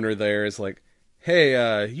the owner there is like,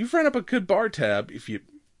 "Hey, you've run up a good bar tab. If you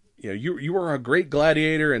you were a great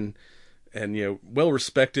gladiator and well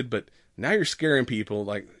respected, but now you're scaring people.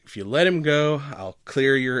 Like, if you let him go, I'll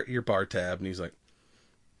clear your bar tab. And he's like,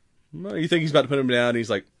 well, you think he's about to put him down? And he's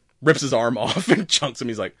like, rips his arm off and chunks him.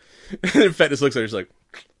 He's like, and then Fett just looks at her. He's like,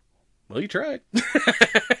 well, you tried.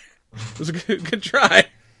 It was a good try.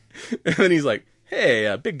 And then he's like,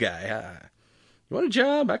 hey, big guy, you want a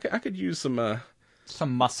job? I could use some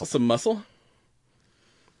muscle. Some muscle.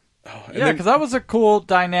 Oh, yeah, because that was a cool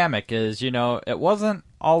dynamic. Is it wasn't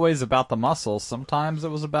always about the muscles. Sometimes it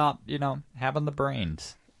was about having the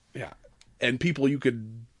brains. Yeah, and people you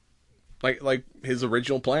could like his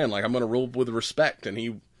original plan. Like, I'm going to rule with respect, and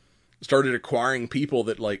he started acquiring people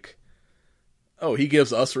that he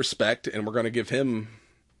gives us respect, and we're going to give him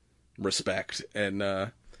respect,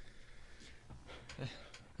 and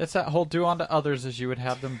it's that whole do unto others as you would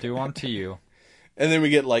have them do unto you. And then we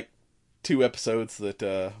get 2 episodes that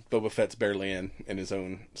Boba Fett's barely in his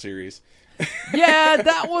own series. Yeah,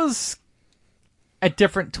 that was a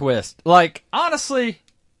different twist. Like, honestly,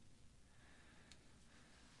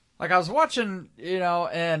 I was watching,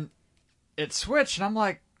 and it switched, and I'm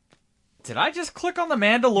like, did I just click on The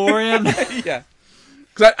Mandalorian? Yeah.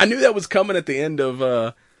 Because I knew that was coming at the end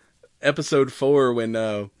of episode 4 when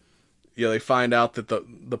they find out that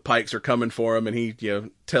the Pikes are coming for him, and he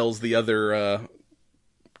tells the other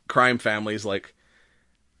crime families, like,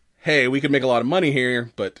 hey, we could make a lot of money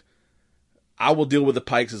here, but I will deal with the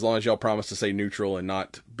Pikes as long as y'all promise to stay neutral and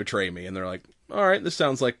not betray me. And they're like, all right, this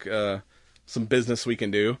sounds like some business we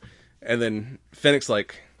can do. And then Fennec's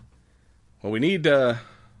like, well, we need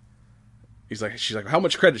she's like, how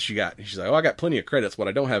much credits you got? And she's like, oh, I got plenty of credits. What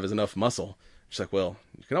I don't have is enough muscle. She's like, well,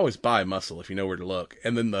 you can always buy muscle if you know where to look.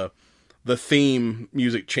 And then the theme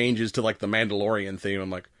music changes to the Mandalorian theme. I'm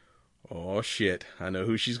like, oh shit, I know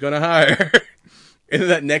who she's gonna hire. And in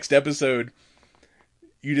that next episode,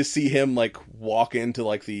 you just see him walk into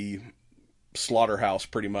the slaughterhouse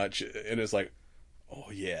pretty much, and it's like,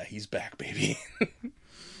 oh yeah, he's back, baby.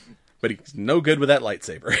 But he's no good with that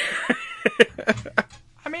lightsaber.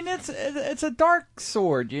 I mean, it's a dark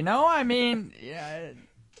sword, I mean, yeah.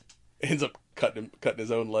 Ends up cutting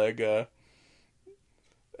his own leg.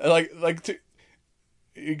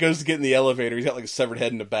 He goes to get in the elevator. He's got a severed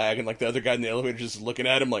head in a bag, and the other guy in the elevator just looking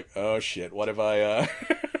at him like, oh shit, what have I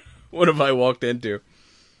what have I walked into?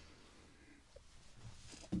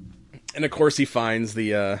 And of course he finds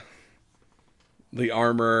the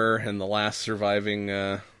armor and the last surviving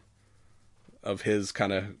of his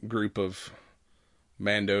kind of group of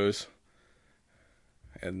Mandos,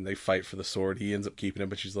 and they fight for the sword. He ends up keeping it,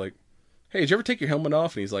 but she's like, hey, did you ever take your helmet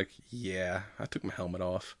off? And he's like, yeah, I took my helmet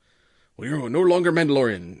off. Well, you're no longer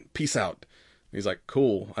Mandalorian. Peace out. And he's like,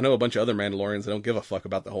 cool. I know a bunch of other Mandalorians that don't give a fuck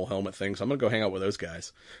about the whole helmet thing, so I'm going to go hang out with those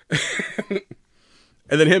guys. And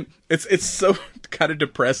then him, it's so kind of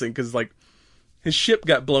depressing, because, his ship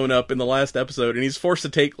got blown up in the last episode, and he's forced to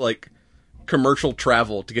take, commercial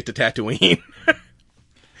travel to get to Tatooine.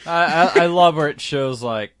 I love where it shows,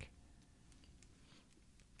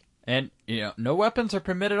 and, no weapons are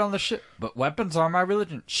permitted on the ship, but weapons are my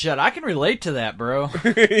religion. Shit, I can relate to that, bro.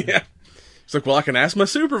 Yeah. It's like, well, I can ask my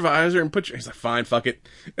supervisor and put you... He's like, fine, fuck it.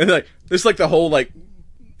 And, this the whole,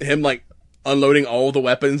 him, unloading all the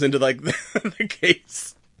weapons into, the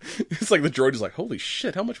case. It's the droid is like, holy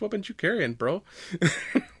shit, how much weapons you carrying, bro?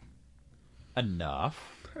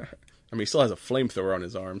 Enough. I mean, he still has a flamethrower on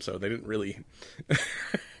his arm, so they didn't really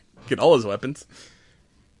get all his weapons.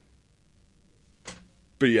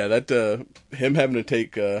 But yeah, that him having to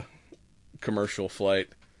take a commercial flight,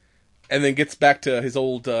 and then gets back to his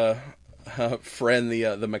old friend,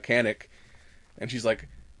 the mechanic, and he's like,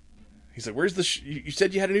 "Where's the? You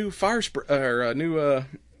said you had a new or a new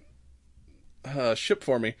ship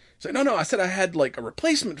for me." He's like, "No, I said I had a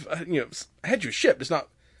replacement. I had your ship. It's not."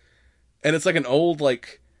 And it's an old N1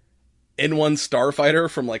 starfighter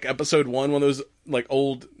from episode 1, one of those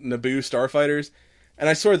old Naboo starfighters. And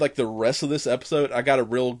I swear, the rest of this episode, I got a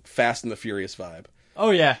real Fast and the Furious vibe. Oh,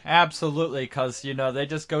 yeah, absolutely. Because, they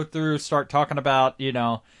just go through, start talking about,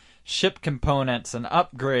 ship components and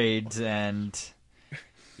upgrades and,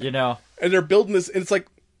 And they're building this, and it's like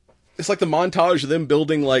the montage of them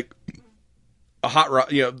building, a hot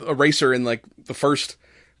rod, a racer in, the first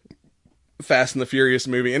Fast and the Furious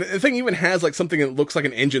movie. And the thing even has, something that looks like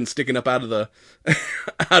an engine sticking up out of the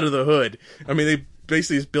out of the hood. I mean, they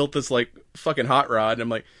basically just built this, fucking hot rod, and I'm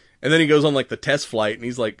like, and then he goes on the test flight, and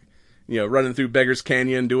he's running through Beggar's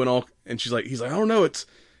Canyon doing all, and he's like, I don't know, it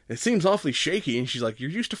seems awfully shaky, and she's like, you're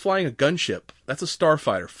used to flying a gunship, that's a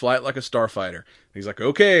starfighter, fly it like a starfighter. And he's like,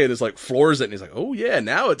 okay, and it's floors it, and he's like, oh yeah,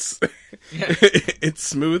 now it's it's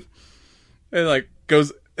smooth, and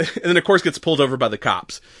goes, and then of course gets pulled over by the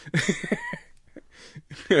cops.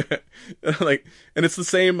 Like, and it's the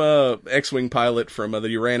same X-wing pilot from that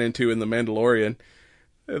you ran into in The Mandalorian.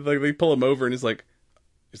 Like they pull him over and he's like,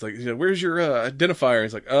 where's your identifier?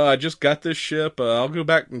 He's like, I just got this ship. I'll go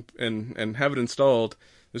back and have it installed.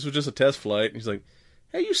 This was just a test flight. And he's like,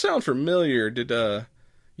 hey, you sound familiar. Did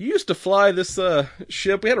you used to fly this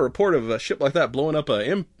ship? We had a report of a ship like that blowing up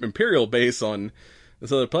a Imperial base on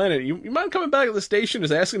this other planet. You mind coming back to the station,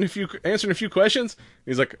 just answering a few questions? And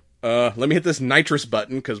he's like, let me hit this nitrous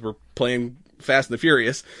button because we're playing Fast and the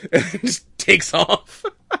Furious, and it just takes off.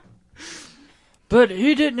 But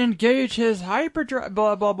he didn't engage his hyperdrive.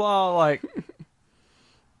 Blah blah blah. Like,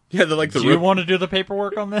 yeah, do you want to do the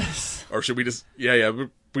paperwork on this, or should we just? Yeah.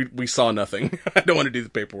 We saw nothing. I don't want to do the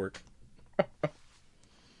paperwork.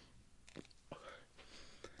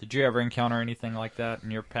 Did you ever encounter anything like that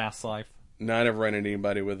in your past life? No, I never ran into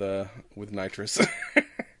anybody with nitrous.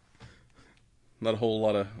 Not a whole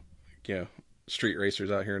lot of street racers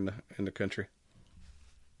out here in the country.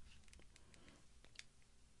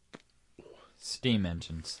 Steam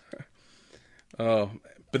engines. Oh,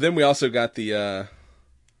 but then we also got the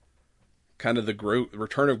kind of the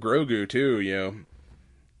return of Grogu too.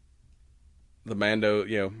 The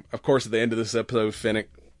Mando. Of course, at the end of this episode, Fennec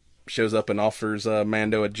shows up and offers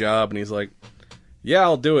Mando a job, and he's like, yeah,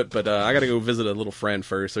 I'll do it, but I gotta go visit a little friend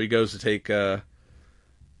first. So he goes to take the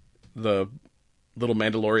little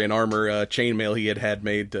Mandalorian armor chainmail he had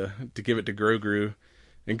made to give it to Grogu,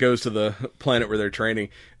 and goes to the planet where they're training.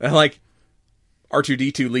 And like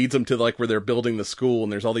R2-D2 leads them to like where they're building the school,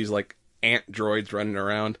 and there's all these like ant droids running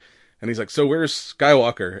around, and he's like, so where's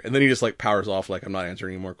Skywalker? And then he just like powers off like, I'm not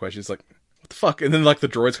answering any more questions. Like, what the fuck? And then like the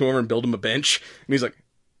droids come over and build him a bench, and he's like,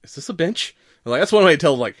 is this a bench? I'm like, that's one way to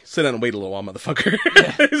tell, like, sit down and wait a little while, motherfucker.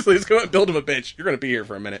 Yeah. So he's going to build him a bench. You're going to be here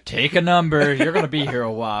for a minute. Take a number. You're going to be here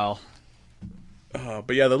a while.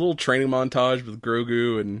 But yeah, the little training montage with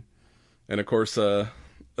Grogu and of course,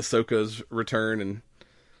 Ahsoka's return,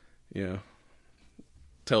 and,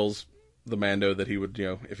 tells the Mando that he would,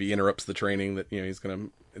 if he interrupts the training, that, it's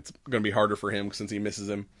going to be harder for him since he misses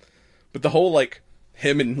him. But the whole, like,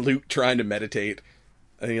 him and Luke trying to meditate,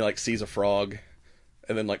 and he, like, sees a frog,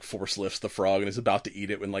 and then, like, force lifts the frog and is about to eat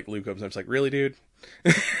it when, like, Luke opens up. It's like, really, dude?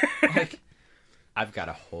 Like, I've got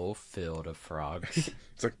a whole field of frogs.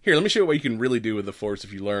 It's like, here, let me show you what you can really do with the Force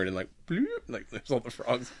if you learn. And, like, bloop, like there's all the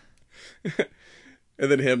frogs.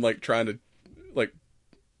 And then him, like, trying to, like,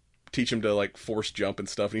 teach him to, like, force jump and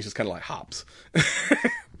stuff. And he's just kind of, like, hops.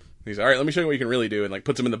 He's all right, let me show you what you can really do. And, like,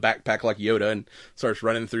 puts him in the backpack like Yoda and starts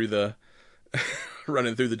running through the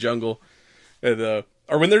jungle. And,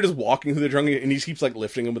 or when they're just walking through the jungle, and he keeps, like,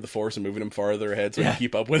 lifting him with the Force and moving him farther ahead so he can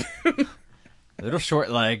keep up with him. Little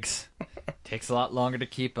short legs. Takes a lot longer to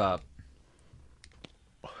keep up.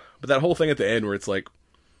 But that whole thing at the end where it's like,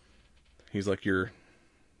 he's like, your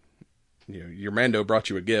Mando brought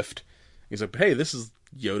you a gift. He's like, hey, this is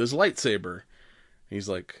Yoda's lightsaber. He's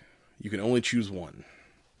like, you can only choose one.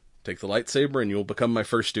 Take the lightsaber and you'll become my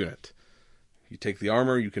first student. You take the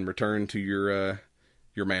armor, you can return to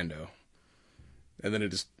your Mando. And then it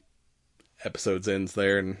just, episodes ends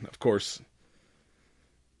there, and of course,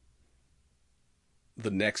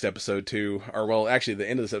 the next episode too, or well, actually the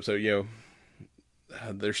end of this episode,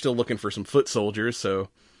 they're still looking for some foot soldiers, so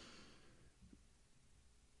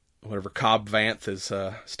whatever, Cobb Vanth is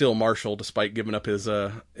still Marshal despite giving up his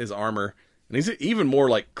armor. And he's even more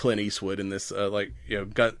like Clint Eastwood in this,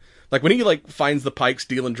 got, like when he like finds the Pikes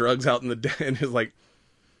dealing drugs out in the and he's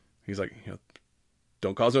like,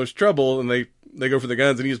 don't cause no trouble, and they go for the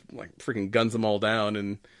guns, and he just like freaking guns them all down,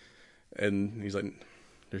 and he's like,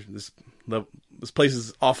 there's this place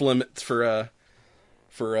is off limits for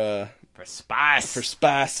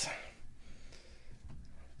spice.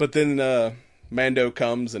 But then Mando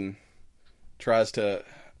comes and tries to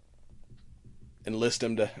enlist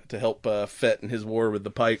him to help Fett in his war with the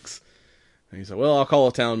Pikes. And he's like, well, I'll call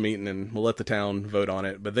a town meeting and we'll let the town vote on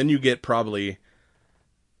it. But then you get probably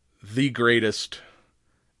the greatest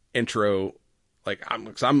intro. Like,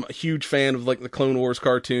 I'm a huge fan of like the Clone Wars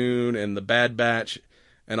cartoon and the Bad Batch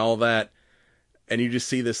and all that. And you just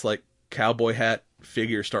see this like cowboy hat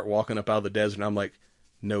figure start walking up out of the desert. And I'm like,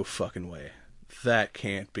 no fucking way. That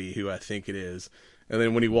can't be who I think it is. And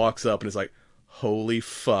then when he walks up and it's like, holy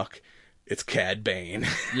fuck, it's Cad Bane.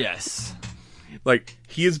 Yes. Like,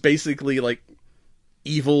 he is basically like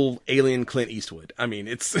evil alien Clint Eastwood. I mean,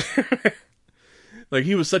 it's like,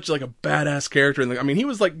 he was such like a badass character. And I mean, he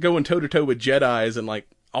was like going toe to toe with Jedis and like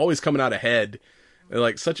always coming out ahead. And,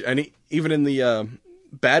 like even in the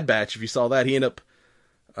Bad Batch, if you saw that, he ended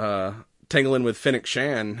up tangling with Fennec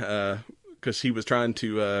Shan, because he was trying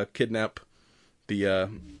to kidnap the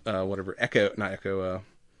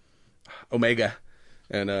Omega,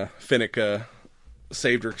 and Finnick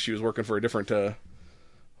saved her 'cause she was working for a different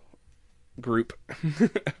group.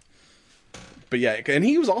 But yeah, and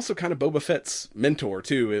he was also kind of Boba Fett's mentor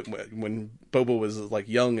too. When Boba was like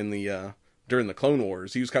young in the during the Clone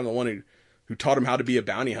Wars, he was kind of the one who taught him how to be a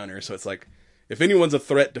bounty hunter. So it's like, if anyone's a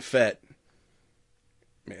threat to Fett,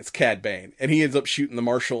 man, it's Cad Bane. And he ends up shooting the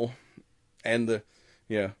marshal, and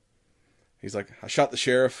he's like, I shot the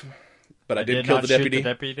sheriff, but I did kill the deputy.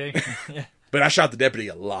 Yeah. But I shot the deputy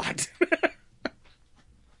a lot.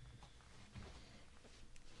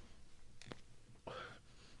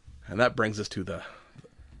 And that brings us to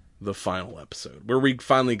the final episode, where we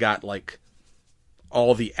finally got like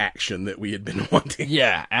all the action that we had been wanting.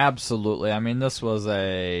 Yeah, absolutely. I mean, this was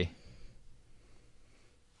a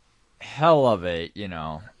hell of a,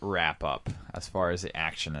 wrap up as far as the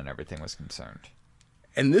action and everything was concerned.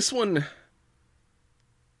 And this one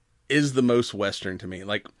is the most Western to me.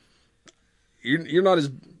 Like, you're not as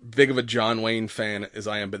big of a John Wayne fan as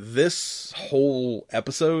I am, but this whole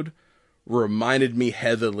episode reminded me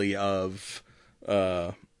heavily of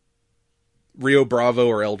Rio Bravo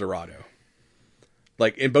or El Dorado.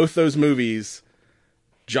 Like, in both those movies,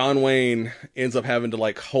 John Wayne ends up having to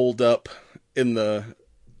like hold up in the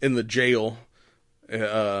jail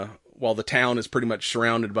while the town is pretty much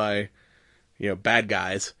surrounded by bad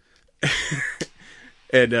guys.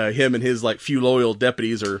 And him and his like few loyal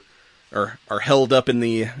deputies are held up in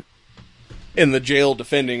the jail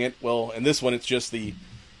defending it. Well, in this one, it's just the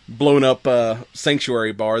blown up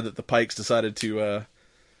sanctuary bar that the Pikes decided to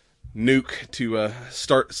nuke to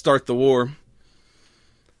start the war.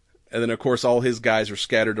 And then, of course, all his guys are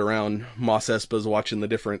scattered around Mos Espas watching the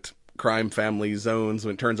different crime family zones.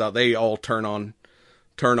 When it turns out they all turn on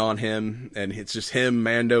him, and it's just him,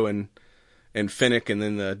 Mando, and Finnick, and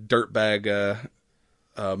then the dirtbag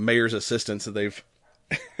mayor's assistants that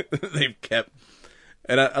they've kept.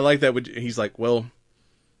 And I like that. He's like, well,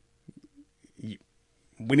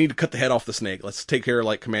 we need to cut the head off the snake. Let's take care of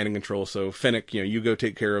like command and control. So Finnick, you go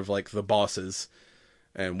take care of like the bosses,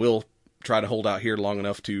 and we'll try to hold out here long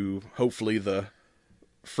enough to hopefully the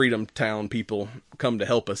Freedom Town people come to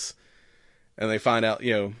help us. And they find out,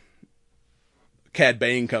 Cad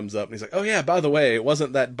Bane comes up and he's like, oh yeah, by the way, it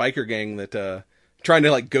wasn't that biker gang that trying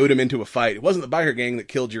to like goad him into a fight. It wasn't the biker gang that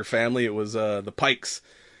killed your family. It was the Pikes.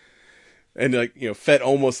 And like, Fett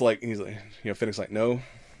almost like, he's like, Finnick's like, no,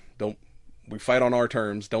 don't. We fight on our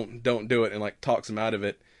terms. Don't do it. And like talks him out of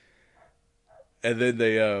it. And then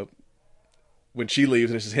they, when she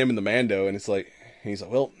leaves and it's just him and the Mando, and it's like, he's like,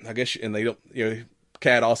 well, I guess, and they don't,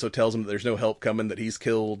 Cad also tells him that there's no help coming, that he's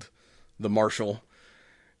killed the marshal.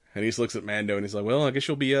 And he just looks at Mando and he's like, well, I guess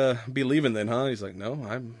you'll be leaving then, huh? He's like, no,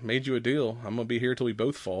 I made you a deal. I'm going to be here till we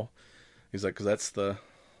both fall. He's like, cause that's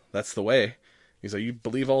the way. He's like, you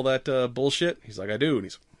believe all that, bullshit? He's like, I do. And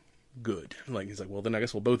he's good. Like, he's like, well, then I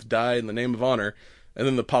guess we'll both die in the name of honor. And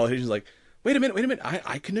then the politician's like, wait a minute.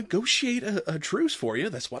 I can negotiate a truce for you.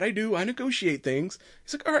 That's what I do. I negotiate things.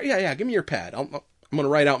 He's like, all right, yeah. Give me your pad. I'm going to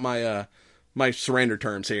write out my surrender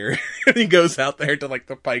terms here. And he goes out there to like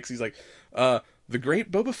the Pikes. He's like, the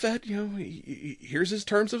great Boba Fett, here's his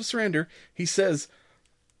terms of surrender. He says,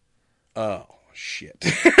 oh shit.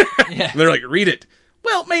 Yeah. And they're like, read it.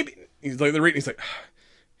 Well, maybe. He's like, they're reading. He's like,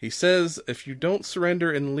 he says, if you don't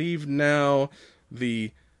surrender and leave now,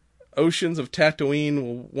 the oceans of Tatooine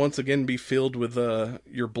will once again be filled with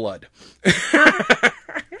your blood.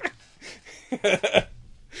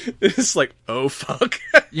 It's like, oh fuck.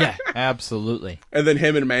 Yeah, absolutely. And then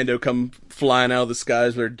him and Mando come flying out of the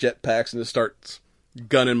skies with their jetpacks and just starts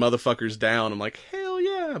gunning motherfuckers down. I'm like, hell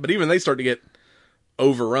yeah. But even they start to get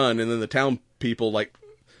overrun, and then the town people like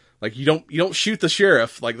you don't shoot the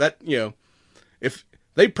sheriff like that. If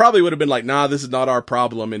they probably would have been like, nah, this is not our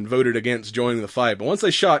problem, and voted against joining the fight. But once they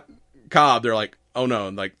shot Cobb, they're like, oh no,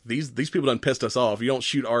 like these people done pissed us off. You don't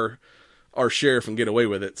shoot our sheriff and get away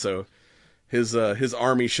with it. So his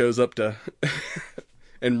army shows up to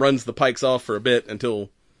and runs the Pikes off for a bit until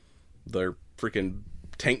their freaking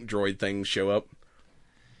tank droid things show up.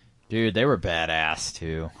 Dude, they were badass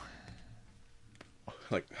too.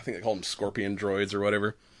 Like, I think they call them scorpion droids or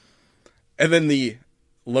whatever. And then the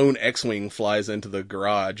lone X-Wing flies into the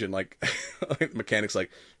garage, and like the mechanic's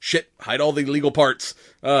like, shit, hide all the illegal parts.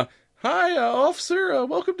 Hi, officer,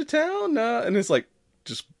 welcome to town. And it's like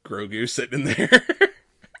just Grogu sitting in there.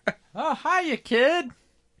 Oh, hiya, kid.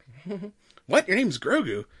 What? Your name's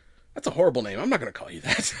Grogu? That's a horrible name. I'm not going to call you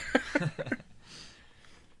that.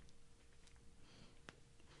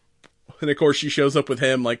 And of course she shows up with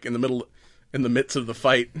him like in the midst of the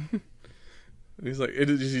fight. He's like,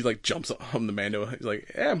 he like jumps on the Mando. He's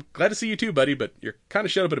like, yeah, I'm glad to see you too, buddy, but you're kind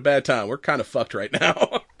of showed up at a bad time. We're kind of fucked right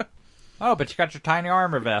now. Oh, but you got your tiny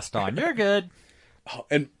armor vest on. You're good. Oh,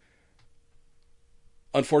 and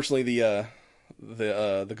unfortunately, the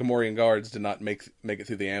Gamorrean guards did not make it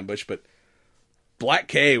through the ambush, but Black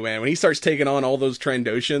K, man, when he starts taking on all those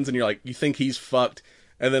Trandoshans, and you're like, you think he's fucked,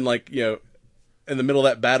 and then like, you know, in the middle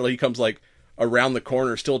of that battle, he comes like around the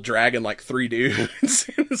corner, still dragging like 3 dudes.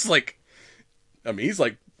 It's like, I mean, he's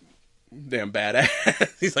like damn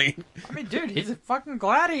badass. He's like, I mean, dude, he's a fucking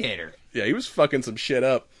gladiator. Yeah, he was fucking some shit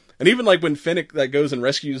up. And even like when Fennec that goes and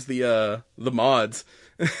rescues the mods,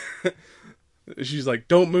 she's like,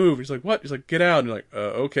 "Don't move." He's like, "What?" He's like, "Get out." And you're like,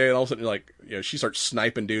 "Okay." And all of a sudden, you're like, you know, she starts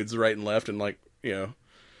sniping dudes right and left, and like, you know,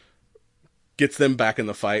 gets them back in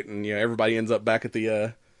the fight, and you know, everybody ends up back at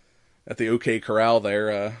the OK Corral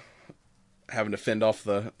there, having to fend off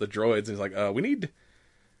the droids. And he's like, "We need."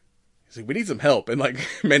 He's like, "We need some help." And like,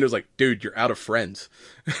 Mando's like, "Dude, you're out of friends.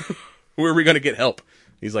 Where are we gonna get help?"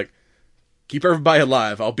 He's like, "Keep everybody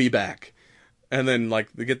alive. I'll be back." And then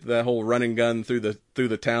like they get that whole running gun through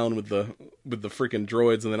the town with the freaking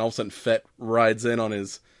droids, and then all of a sudden Fett rides in on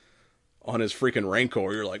his freaking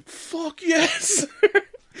Rancor. You're like, fuck yes!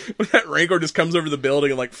 When that Rancor just comes over the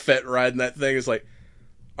building and like Fett riding that thing, it's like,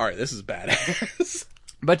 all right, this is badass.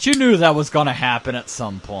 But you knew that was gonna happen at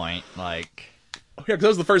some point, like. Oh, yeah, because that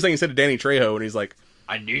was the first thing he said to Danny Trejo, and he's like,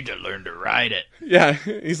 I need to learn to ride it. Yeah,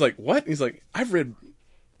 he's like, what? He's like, I've read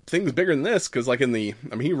things bigger than this, because like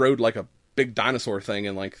he rode like a big dinosaur thing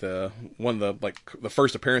in like the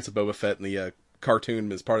first appearance of Boba Fett in the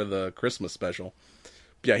cartoon as part of the Christmas special.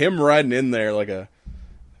 But yeah, him riding in there like a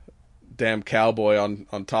damn cowboy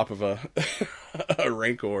on top of a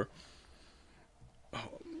Rancor. Oh,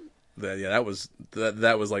 that was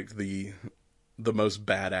like the most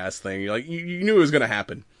badass thing. Like you knew it was gonna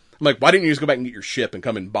happen. I'm like, why didn't you just go back and get your ship and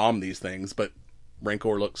come and bomb these things? But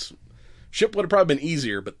Rancor ship would have probably been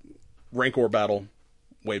easier, but Rancor battle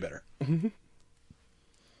way better.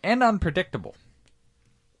 And unpredictable.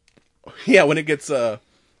 Yeah, when he gets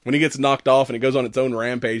knocked off and it goes on its own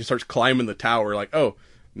rampage and starts climbing the tower, like, oh,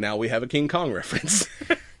 now we have a King Kong reference.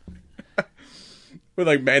 With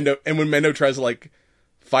like Mando, and when Mando tries to like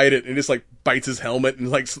fight it and just like bites his helmet and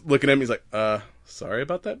like looking at him, he's like, sorry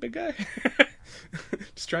about that, big guy.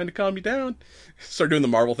 Just trying to calm you down. Start doing the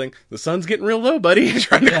Marvel thing. The sun's getting real low, buddy.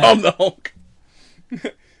 Trying to calm the Hulk.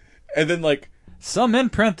 And then like some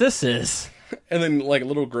imprint this is. And then like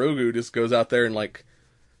little Grogu just goes out there and like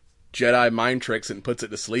Jedi mind tricks it and puts it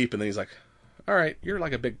to sleep, and then he's like, all right, you're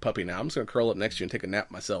like a big puppy now. I'm just gonna curl up next to you and take a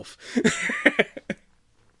nap myself.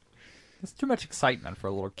 It's too much excitement for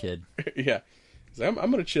a little kid. Yeah. He's like,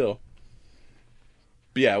 I'm gonna chill.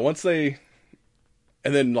 But yeah, once they,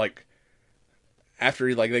 and then like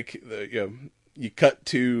after like you cut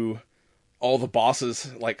to all the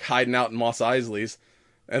bosses like hiding out in Mos Eisley's,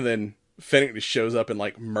 and then Fennec just shows up and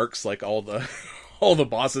like murks like all the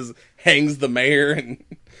bosses, hangs the mayor and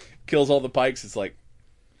kills all the Pikes. It's like,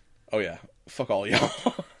 oh yeah, fuck all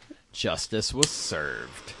y'all. Justice was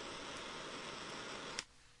served.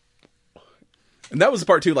 And that was the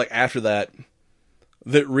part too, like after that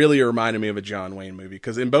really reminded me of a John Wayne movie,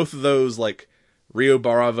 because in both of those, like Rio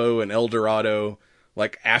Bravo and El Dorado,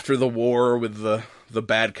 like after the war with the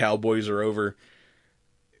bad cowboys are over,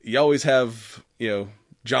 you always have, you know,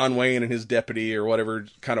 John Wayne and his deputy or whatever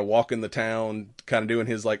kind of walking the town, kind of doing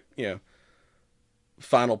his like, you know,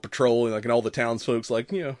 final patrol, and like, and all the townsfolk's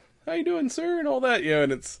like, you know, how you doing, sir, and all that, you know,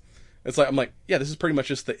 and it's like, I'm like, yeah, this is pretty much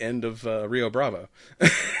just the end of Rio Bravo.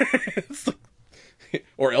 It's like,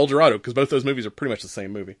 or El Dorado, because both those movies are pretty much the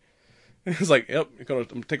same movie. It's like, yep, I'm gonna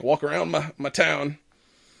take a walk around my town.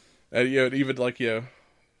 You know, even like, you know,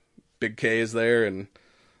 Big K is there and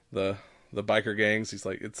the biker gangs. He's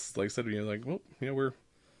like, it's like I said, you know, like, well, you know,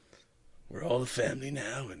 we're all the family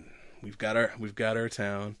now, and we've got our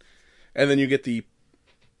town. And then you get the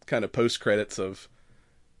kind of post credits of,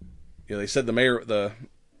 you know, they said the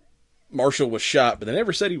marshal was shot, but they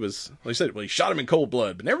never said he was. Well, they said, well, he shot him in cold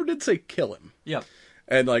blood, but never did say kill him. Yep.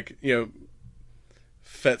 And like, you know,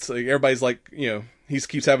 Fett's like, everybody's like, you know, he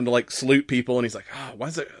keeps having to like salute people, and he's like, oh, why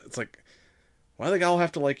is it? It's like, why do they all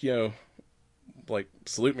have to like, you know, like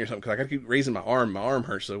salute me or something? Because I gotta keep raising my arm. My arm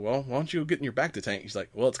hurts. So, well, why don't you go get in your back to tank? He's like,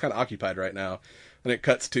 well, it's kind of occupied right now. And it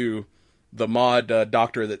cuts to the mod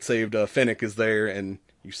doctor that saved Fennec is there, and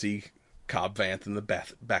you see Cobb Vanth in the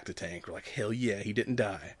back to tank. We're like, hell yeah, he didn't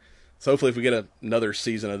die. So hopefully, if we get another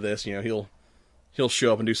season of this, you know, he'll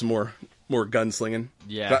show up and do some more gunslinging.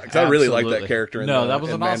 Yeah, because I really like that character. That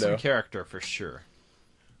was an Mando. awesome character for sure.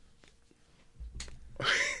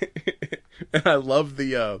 And I love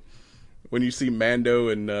the when you see Mando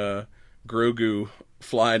and Grogu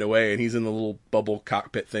flying away, and he's in the little bubble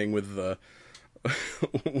cockpit thing with the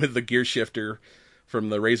with the gear shifter from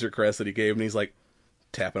the Razor Crest that he gave, and he's like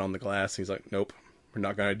tapping on the glass. He's like, "Nope, we're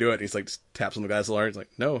not gonna do it." And he's like, just taps on the glass. He's like,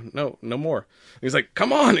 "No more." And he's like,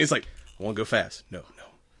 "Come on!" He's like, "I want to go fast." No,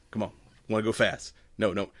 come on, I want to go fast.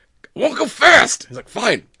 No, I won't go fast. He's like,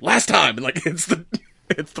 "Fine, last time." And like, it's the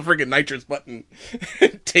freaking nitrous button.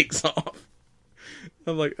 It takes off.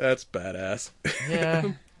 I'm like, that's badass.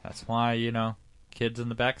 Yeah, that's why, kids in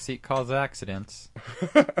the backseat cause accidents.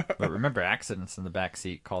 But remember, accidents in the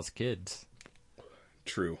backseat cause kids.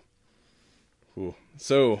 True. Ooh.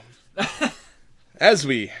 So, as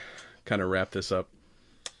we kind of wrap this up,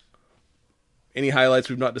 any highlights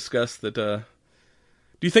we've not discussed that, do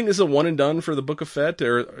you think this is a one and done for the Book of Fett,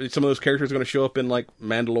 or are some of those characters going to show up in like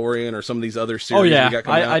Mandalorian or some of these other series? Oh yeah, we got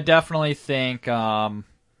coming out? I definitely think, we've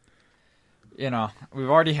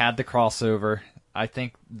already had the crossover. I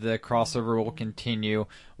think the crossover will continue.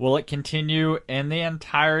 Will it continue in the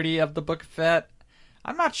entirety of the Book of Fett?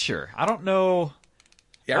 I'm not sure. I don't know.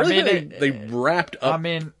 Yeah, I really think they wrapped up. I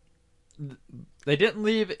mean, they didn't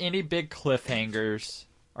leave any big cliffhangers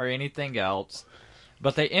or anything else,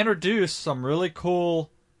 but they introduced some really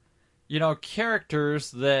cool,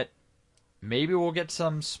 characters that maybe we'll get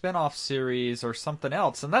some spin-off series or something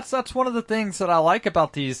else. And that's one of the things that I like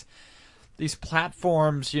about these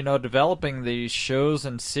platforms, developing these shows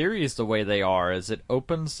and series the way they are, is it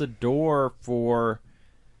opens the door for,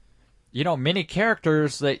 many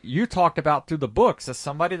characters that you talked about through the books. As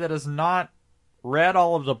somebody that has not read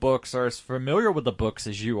all of the books or as familiar with the books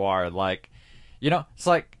as you are, like, it's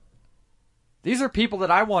like, these are people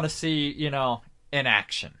that I want to see, in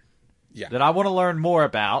action. Yeah. That I want to learn more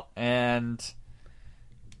about, and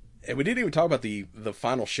we didn't even talk about the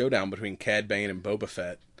final showdown between Cad Bane and Boba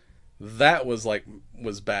Fett. That was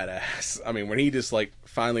badass. I mean, when he just like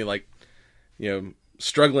finally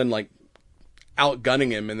struggling, like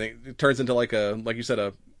outgunning him, and it turns into like you said,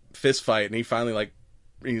 a fist fight, and he finally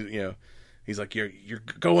he's like, you're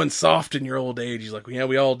going soft in your old age. He's like, yeah,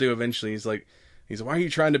 we all do eventually. He's like, why are you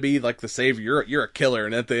trying to be like the savior? You're a killer.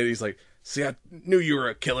 And at the end, he's like, see, I knew you were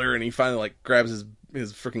a killer. And he finally like grabs his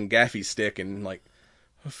freaking gaffy stick and like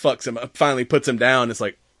fucks him up, finally puts him down. It's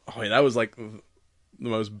like, oh yeah, that was like the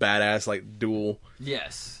most badass like duel.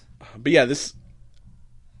 Yes. But yeah,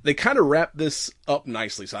 they kind of wrap this up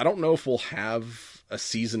nicely. So I don't know if we'll have a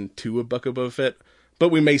season 2 of Book of Boba Fett, but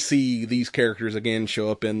we may see these characters again show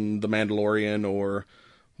up in The Mandalorian, or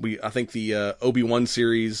I think the Obi-Wan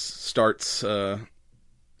series starts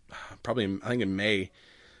probably I think in May,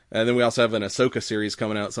 and then we also have an Ahsoka series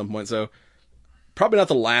coming out at some point. So probably not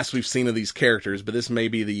the last we've seen of these characters, but this may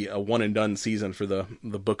be the one and done season for the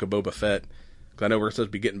Book of Boba Fett. Because I know we're supposed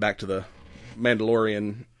to be getting back to the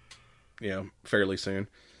Mandalorian, fairly soon.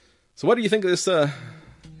 So what do you think of this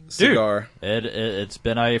cigar? Dude, it's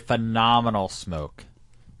been a phenomenal smoke.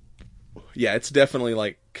 Yeah, it's definitely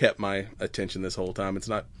like kept my attention this whole time. It's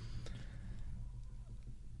not,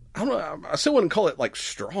 I don't know, I still wouldn't call it like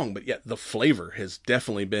strong, but yet the flavor has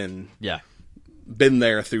definitely been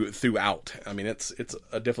there throughout. I mean, it's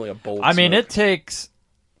definitely a bold smoke. mean, it takes,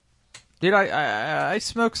 dude, I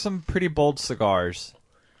smoked some pretty bold cigars,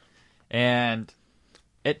 and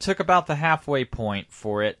it took about the halfway point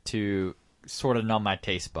for it to sort of numb my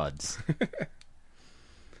taste buds.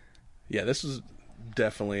 Yeah, this is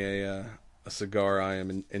definitely a cigar I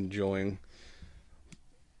am enjoying.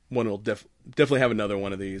 One will definitely have another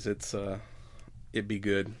one of these. It'd be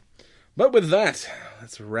good. But with that,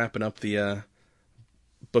 let's wrapping up the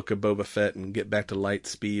Book of Boba Fett and get back to light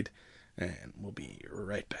speed, and we'll be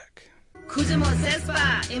right back. Kuzimo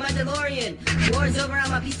Sespa in my DeLorean. War's over,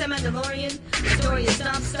 I'm a piece of Mandalorian. The story is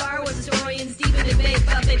Stomp Star Wars historians. Deep in debate,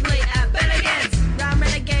 but they play at Ben against. Rom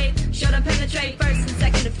Renegade, show to penetrate. First and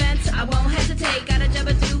second defense, I won't hesitate. Gotta jump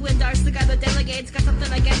it through and Darth the guy that delegates. Got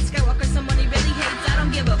something against Skywalker, someone he really hates. I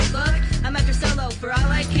don't give a fuck, I'm after Solo. For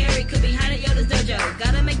all I carry, could be behind at Yoda's dojo.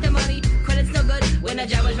 Gotta make the money, credit's no good. When a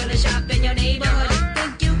Jawa's running shop in your neighborhood.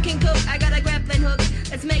 Think you can cook, I got a grappling hook.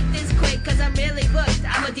 Let's make this quick, cause I'm really booked.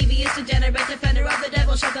 I'm a devious degenerate defender of the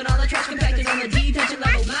devil. Shut down all the trash compactors on the detention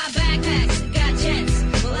level. My backpacks got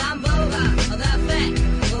jets. Well, I'm Boba, the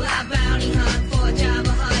Fett. Well, I bounty hunt for Jabba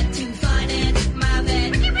Hutt to finance my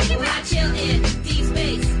vet. Well, I chill in deep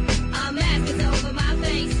space. A mask is over my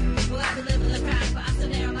face. Well, I deliver the crime, but I still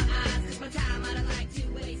narrow my eyes. Cause my time I don't like to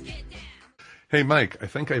waste. Get down. Hey, Mike, I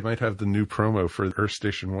think I might have the new promo for Earth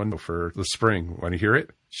Station 1 for the spring. Want to hear it?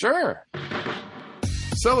 Sure.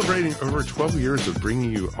 Celebrating over 12 years of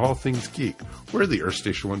bringing you all things geek, we're the Earth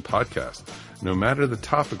Station 1 podcast. No matter the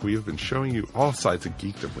topic, we have been showing you all sides of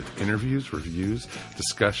geekdom with interviews, reviews,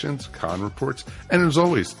 discussions, con reports, and as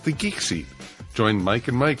always, the Geek Seat. Join Mike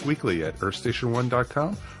and Mike weekly at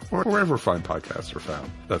earthstation1.com or wherever fine podcasts are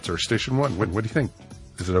found. That's Earthstation 1. What do you think?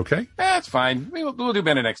 Is it okay? That's fine. We'll do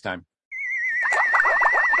better next time.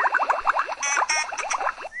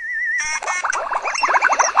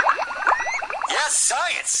 Yes,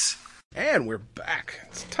 science! And we're back.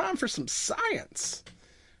 It's time for some science.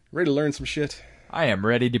 Ready to learn some shit? I am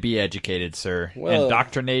ready to be educated, sir. Well,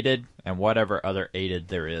 indoctrinated, and whatever other aided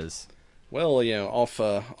there is. Well,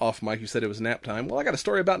 off mic, you said it was nap time. Well, I got a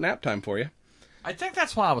story about nap time for you. I think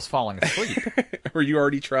that's why I was falling asleep. Were you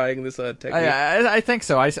already trying this technique? I think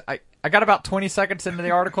so. I got about 20 seconds into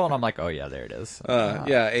the article, and I'm like, oh, yeah, there it is.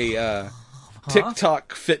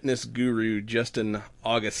 TikTok fitness guru, Justin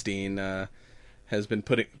Augustine, has been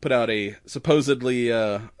put out a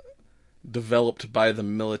supposedly developed by the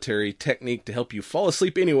military technique to help you fall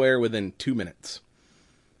asleep anywhere within 2 minutes.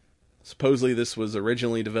 Supposedly this was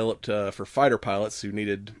originally developed for fighter pilots who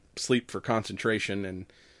needed sleep for concentration, and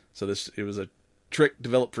so it was a trick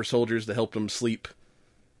developed for soldiers to help them sleep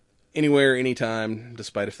anywhere, anytime,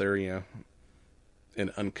 despite if they're, in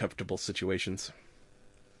uncomfortable situations.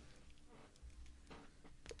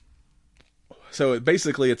 So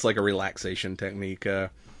basically it's like a relaxation technique.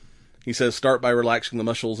 He says start by relaxing the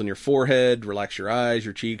muscles in your forehead, relax your eyes,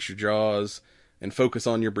 your cheeks, your jaws, and focus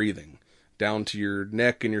on your breathing. Down to your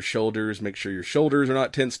neck and your shoulders. Make sure your shoulders are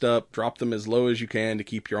not tensed up. Drop them as low as you can to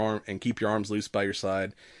keep your arms loose by your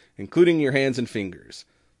side, including your hands and fingers.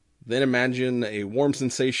 Then imagine a warm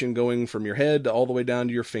sensation going from your head all the way down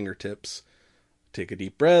to your fingertips. Take a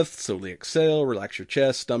deep breath, slowly exhale, relax your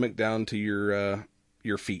chest, stomach down to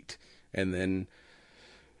your feet. And then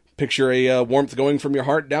picture a warmth going from your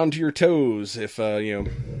heart down to your toes. If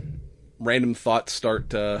random thoughts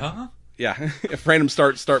start if random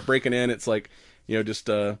start breaking in, it's like, just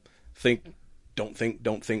think, don't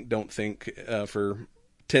think for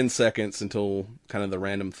 10 seconds until kind of the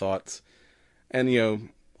random thoughts.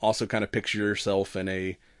 And also kind of picture yourself in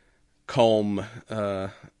a calm,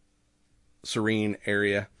 serene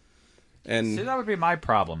area. And see, that would be my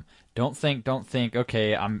problem. Don't think.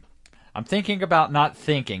 Okay, I'm thinking about not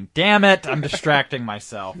thinking. Damn it, I'm distracting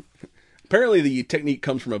myself. Apparently the technique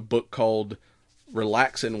comes from a book called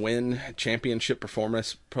Relax and Win, Championship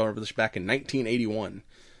Performance, published back in 1981.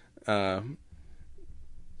 And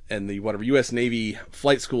the U.S. Navy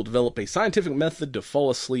Flight School developed a scientific method to fall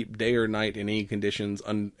asleep day or night in any conditions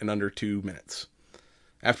in under 2 minutes.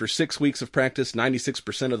 After 6 weeks of practice,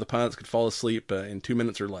 96% of the pilots could fall asleep in 2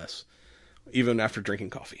 minutes or less, even after drinking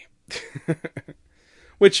coffee.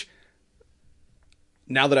 Which,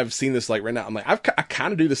 now that I've seen this right now, I'm like, I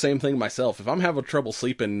kind of do the same thing myself. If I'm having trouble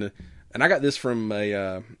sleeping, and I got this from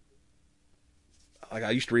I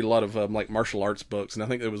used to read a lot of martial arts books, and I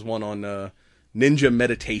think there was one on ninja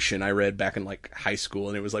meditation I read back in high school,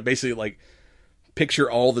 and it was basically picture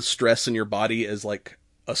all the stress in your body as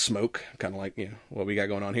a smoke, kind of what we got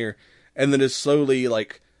going on here, and then just slowly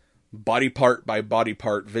body part by body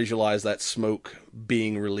part visualize that smoke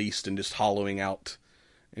being released and just hollowing out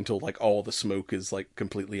until all the smoke is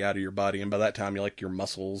completely out of your body, and by that time your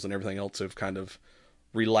muscles and everything else have kind of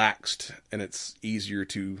relaxed, and it's easier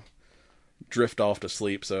to drift off to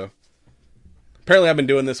sleep. So apparently I've been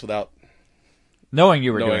doing this without knowing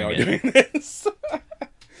you were doing this.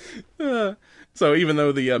 So even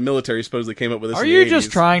though the military supposedly came up with this, are in you the 80s,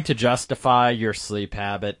 just trying to justify your sleep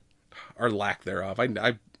habit or lack thereof?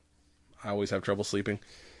 I always have trouble sleeping,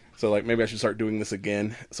 so maybe I should start doing this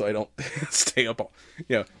again so I don't stay up all,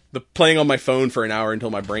 the playing on my phone for an hour until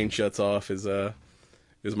my brain shuts off is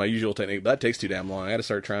my usual technique, but that takes too damn long. I gotta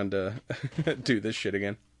start trying to do this shit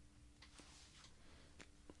again.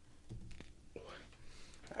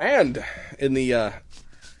 And in the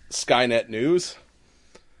Skynet news,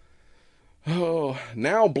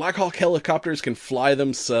 now Black Hawk helicopters can fly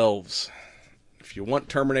themselves. If you want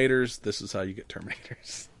Terminators, this is how you get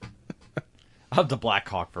Terminators. Of the Black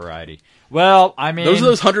Hawk variety. Well, I mean, those are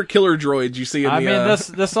those hunter-killer droids you see in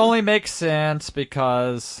this only makes sense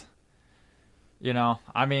because,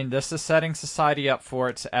 this is setting society up for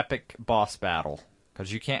its epic boss battle.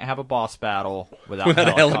 Because you can't have a boss battle without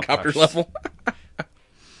a helicopter level.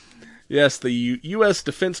 Yes, the U.S.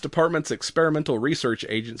 Defense Department's Experimental Research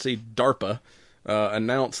Agency, DARPA,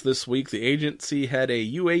 announced this week the agency had a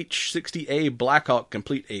UH-60A Black Hawk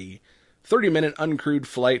complete a 30-minute uncrewed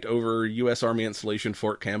flight over U.S. Army installation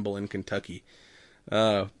Fort Campbell in Kentucky.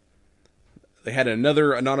 They had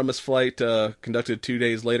another anonymous flight conducted 2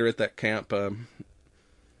 days later at that camp.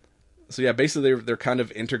 So yeah, basically they're kind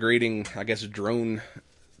of integrating, I guess, drone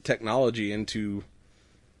technology into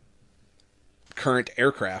current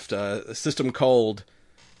aircraft. A system called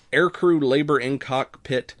Aircrew Labor in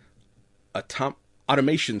Cockpit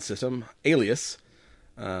Automation System, alias,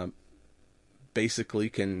 basically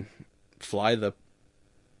can fly the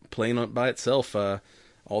plane by itself.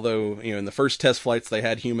 Although, in the first test flights they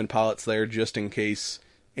had human pilots there just in case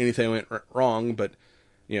anything went wrong, but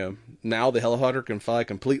now the helicopter can fly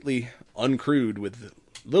completely uncrewed with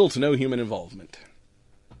little to no human involvement.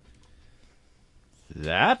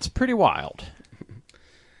 That's pretty wild.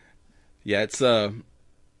 Yeah, it's the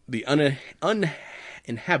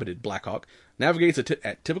uninhabited Black Hawk navigates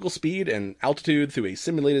at typical speed and altitude through a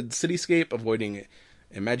simulated cityscape, avoiding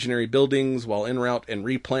imaginary buildings while en route and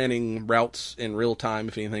replanning routes in real time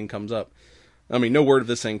if anything comes up. I mean, no word of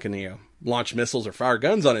this thing can launch missiles or fire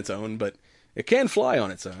guns on its own, but it can fly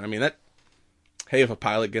on its own. I mean, if a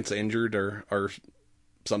pilot gets injured or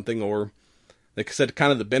something, or like I said,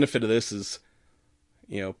 kind of the benefit of this is,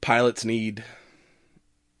 pilots need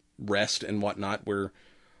rest and whatnot, where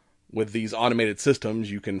with these automated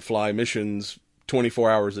systems, you can fly missions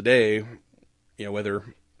 24 hours a day,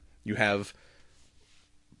 whether you have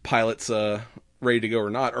pilots ready to go or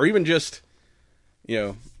not, or even just,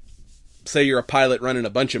 say you're a pilot running a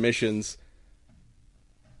bunch of missions.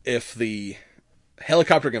 If the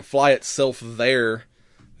helicopter can fly itself there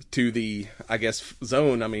to the,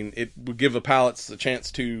 zone, I mean, it would give the pilots a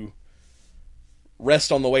chance to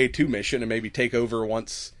rest on the way to mission and maybe take over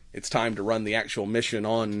once it's time to run the actual mission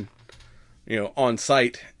on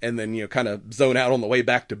site, and then, kind of zone out on the way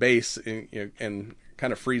back to base and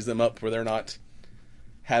kind of frees them up where they're not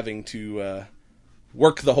having to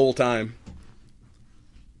work the whole time.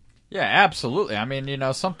 Yeah, absolutely. I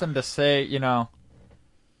mean, something to say,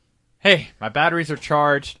 hey, my batteries are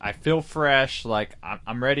charged, I feel fresh, like,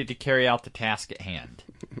 I'm ready to carry out the task at hand.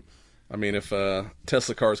 I mean, if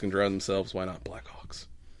Tesla cars can drive themselves, why not Blackhawks?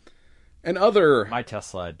 And other... My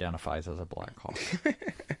Tesla identifies as a Blackhawk.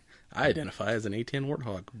 I identify as an A10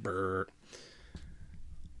 Warthog. Brr.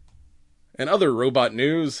 And other robot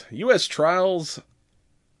news, U.S. trials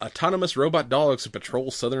autonomous robot dogs to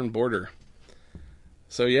patrol southern border.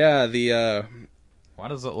 So yeah, Why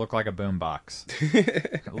does it look like a boombox?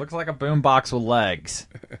 It looks like a boombox with legs.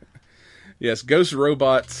 Yes, Ghost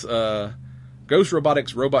Robotics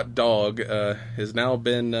robot dog has now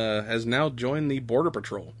joined the Border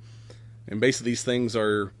Patrol. And basically these things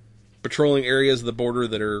are patrolling areas of the border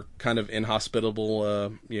that are kind of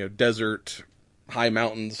inhospitable, desert, high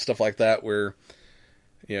mountains, stuff like that, where,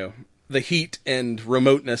 the heat and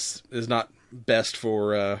remoteness is not best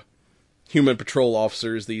for human patrol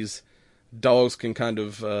officers. These dogs can kind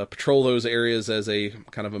of patrol those areas as a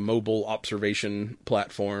kind of a mobile observation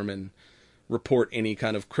platform and report any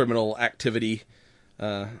kind of criminal activity.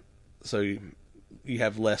 So you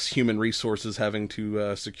have less human resources having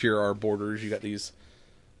to secure our borders. You got these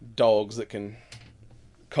dogs that can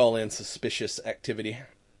call in suspicious activity.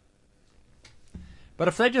 But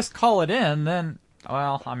if they just call it in, then,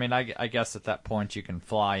 well, I mean, I guess at that point you can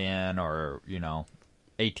fly in or,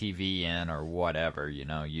 ATV in or whatever, you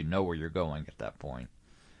know where you're going at that point.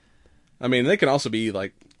 I mean, they can also be,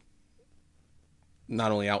 like,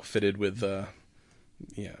 not only outfitted with,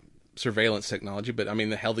 surveillance technology, but, I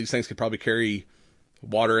mean, hell, these things could probably carry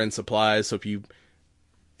water and supplies, so if you,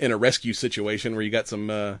 in a rescue situation where you got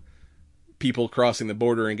some people crossing the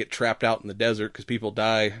border and get trapped out in the desert, because people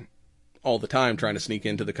die all the time trying to sneak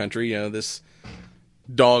into the country, this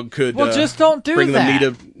dog could just don't do bring that.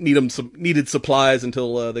 them needed supplies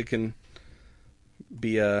until they can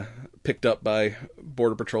be picked up by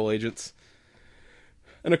Border Patrol agents.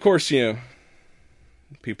 And of course,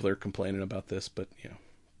 people are complaining about this, but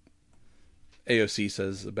AOC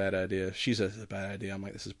says it's a bad idea. She says it's a bad idea. I'm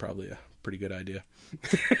like, this is probably a pretty good idea.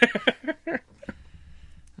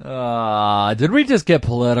 Did we just get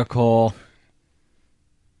political?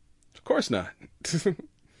 Of course not.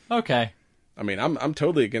 Okay. I mean, I'm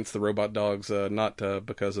totally against the robot dogs, not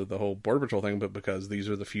because of the whole Border Patrol thing, but because these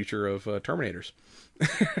are the future of Terminators.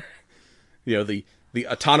 The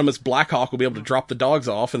autonomous Black Hawk will be able to drop the dogs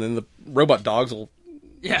off, and then the robot dogs will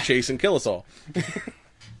chase and kill us all.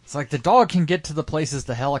 It's like the dog can get to the places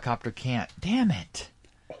the helicopter can't. Damn it.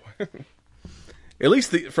 At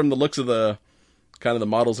least from the looks of the kind of the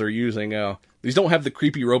models they're using, these don't have the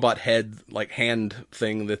creepy robot head, like hand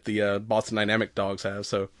thing that the Boston Dynamic dogs have,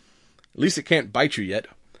 so at least it can't bite you yet.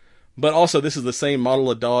 But also, this is the same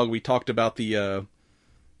model of dog. We talked about the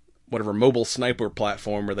mobile sniper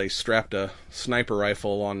platform where they strapped a sniper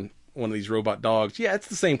rifle on one of these robot dogs. Yeah, it's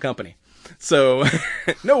the same company. So,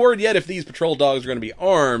 no word yet if these patrol dogs are going to be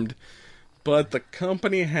armed, But the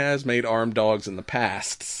company has made armed dogs in the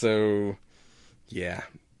past, so yeah,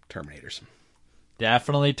 Terminators.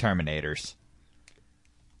 Definitely Terminators.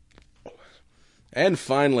 And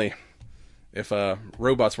finally, if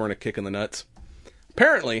robots weren't a kick in the nuts,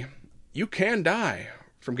 apparently you can die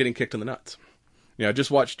from getting kicked in the nuts. You know, I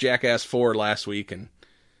just watched Jackass 4 last week, and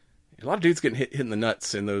a lot of dudes getting hit in the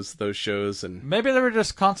nuts in those shows. And maybe they were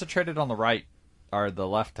just concentrated on the right, or the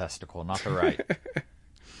left testicle, not the right.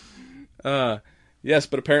 Yes,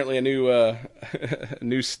 but apparently a new a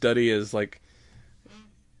new study is like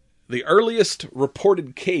the earliest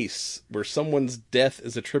reported case where someone's death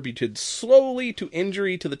is attributed solely to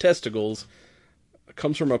injury to the testicles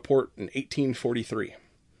comes from a report in 1843.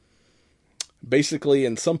 Basically,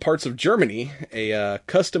 in some parts of Germany, a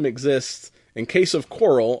custom exists in case of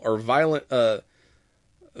quarrel or violent.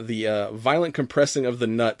 The violent compressing of the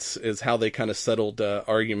nuts is how they kind of settled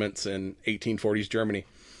arguments in 1840s Germany.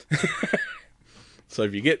 So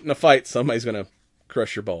if you get in a fight, somebody's going to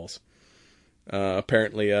crush your balls.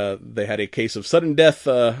 Apparently, they had a case of sudden death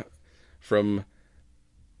from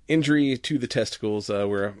injury to the testicles,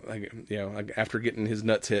 where after getting his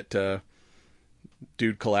nuts hit,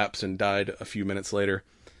 dude collapsed and died a few minutes later.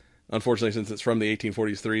 Unfortunately, since it's from the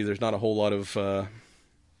 1843, there's not a whole lot of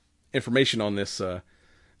information on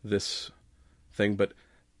this thing, but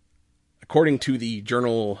according to the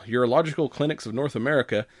journal Urological Clinics of North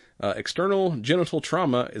America, external genital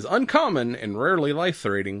trauma is uncommon and rarely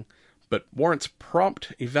life-threatening, but warrants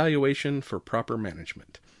prompt evaluation for proper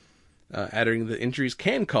management. Adding that injuries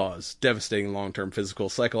can cause devastating long-term physical,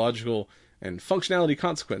 psychological, and functionality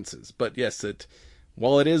consequences. But yes,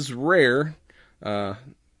 while it is rare,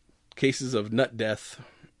 cases of nut death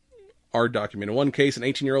are documented. In one case, an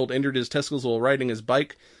 18-year-old injured his testicles while riding his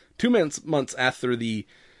bike. 2 months after the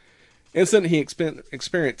incident, he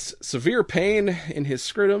experienced severe pain in his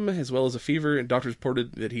scrotum as well as a fever, and doctors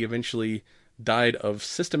reported that he eventually died of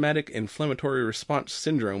systematic inflammatory response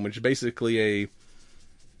syndrome, which is basically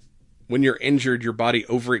when you're injured, your body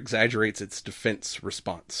over-exaggerates its defense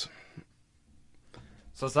response.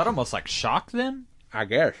 So is that almost like shock then? I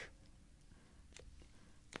guess.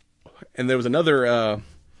 And there was another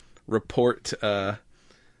report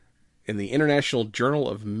in the International Journal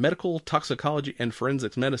of Medical Toxicology and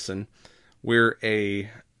Forensics Medicine, where a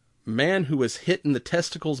man who was hit in the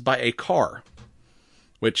testicles by a car,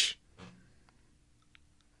 which,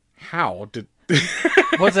 how did...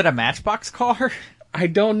 Was it a Matchbox car? I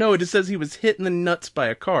don't know. It just says he was hit in the nuts by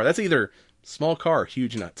a car. That's either small car or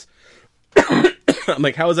huge nuts. I'm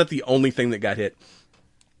like, how is that the only thing that got hit?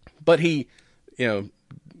 But he,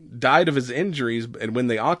 died of his injuries, and when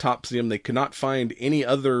they autopsied him, they could not find any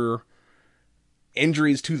other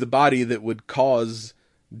injuries to the body that would cause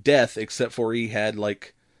death, except for he had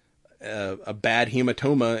like a bad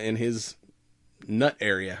hematoma in his nut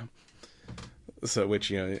area. So,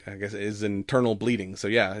 which, I guess is internal bleeding. So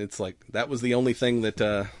yeah, it's like, that was the only thing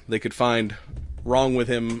that they could find wrong with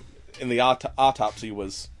him in the autopsy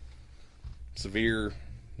was severe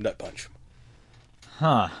nut punch.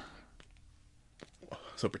 Huh.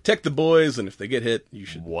 So protect the boys, and if they get hit, you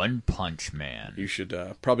should... One Punch Man. You should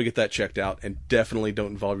probably get that checked out, and definitely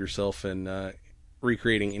don't involve yourself in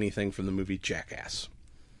recreating anything from the movie Jackass.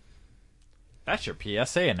 That's your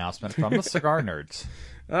PSA announcement from the Cigar Nerds.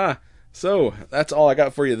 So that's all I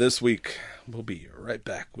got for you this week. We'll be right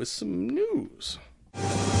back with some news.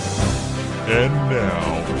 And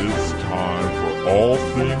now it's time for all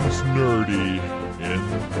things nerdy in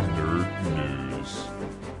Nerd News.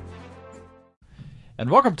 And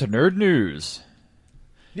welcome to Nerd News.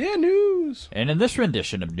 Yeah, news. And in this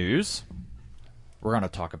rendition of news, we're going to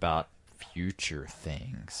talk about future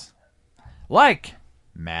things. Like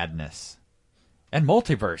madness and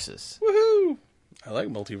multiverses. Woohoo! I like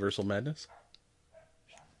multiversal madness.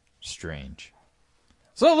 Strange.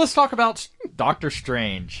 So let's talk about Doctor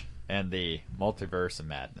Strange and the multiverse of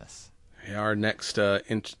madness. Yeah, our next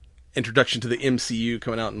introduction to the MCU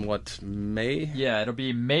coming out in what, May? Yeah, it'll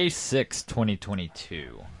be May 6th,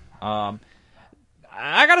 2022. I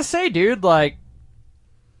gotta say, dude, like,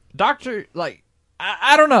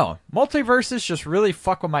 I don't know. Multiverses just really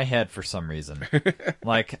fuck with my head for some reason.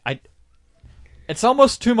 It's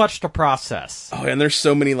almost too much to process. Oh, and there's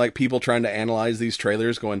so many, like, people trying to analyze these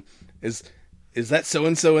trailers going, is that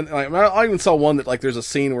so-and-so? And like, I even saw one that, like, there's a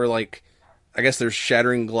scene where, like, I guess there's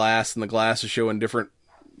shattering glass, and the glass is showing different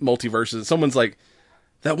multiverses. Someone's like,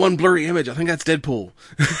 that one blurry image, I think that's Deadpool.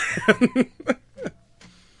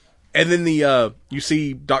 And then you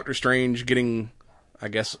see Doctor Strange getting, I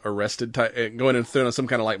guess, arrested, going in through some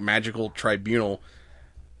kind of, like, magical tribunal,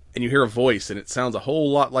 and you hear a voice, and it sounds a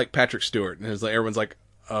whole lot like Patrick Stewart, and it's like, everyone's like,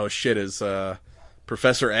 oh shit, is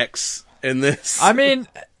Professor X in this? I mean,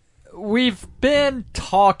 we've been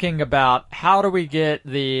talking about how do we get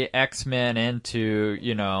the X-Men into,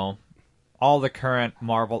 all the current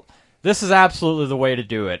Marvel. This is absolutely the way to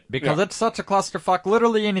do it, because it's such a clusterfuck.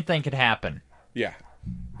 Literally anything could happen. Yeah.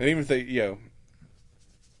 And even if they,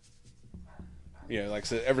 like I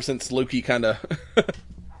said, ever since Loki kind of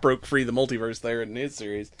broke free the multiverse there in his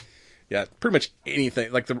series, pretty much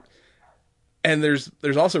anything. And there's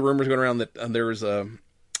also rumors going around that there was a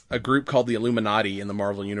group called the Illuminati in the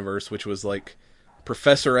Marvel Universe, which was like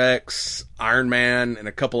Professor X, Iron Man, and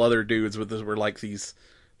a couple other dudes were like this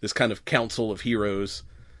kind of council of heroes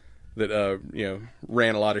that,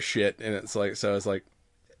 ran a lot of shit. And it's like,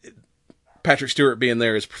 Patrick Stewart being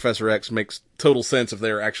there as Professor X makes total sense if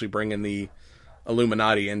they're actually bringing the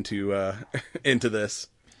Illuminati into this.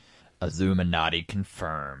 Illuminati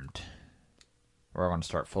confirmed. We're going to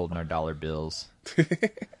start folding our dollar bills.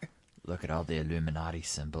 Look at all the Illuminati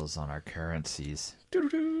symbols on our currencies.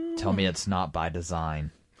 Tell me it's not by design.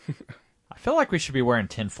 I feel like we should be wearing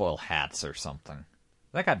tinfoil hats or something.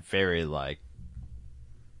 That got very,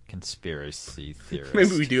 conspiracy theorist.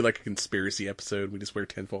 Maybe we do, a conspiracy episode. We just wear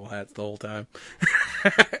tinfoil hats the whole time.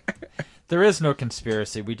 There is no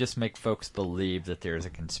conspiracy. We just make folks believe that there is a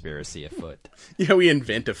conspiracy afoot. Yeah, we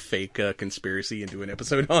invent a fake conspiracy and do an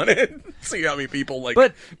episode on it. See how many people,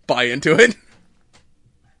 buy into it.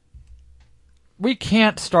 We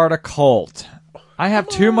can't start a cult. I have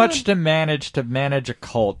too much to manage a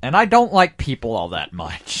cult, and I don't like people all that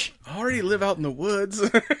much. I already live out in the woods.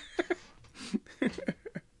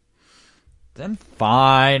 Then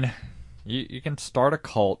fine. You can start a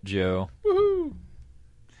cult, Joe. Woohoo!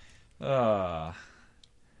 Let's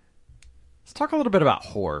talk a little bit about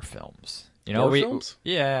horror films. Horror films?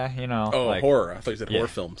 Yeah, Oh, horror. I thought you said horror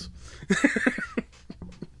films.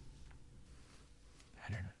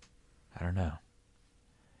 I don't know.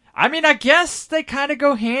 I mean, I guess they kind of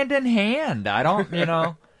go hand in hand. I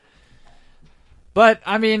don't, But,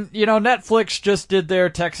 I mean, Netflix just did their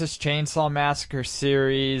Texas Chainsaw Massacre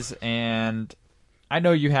series, and I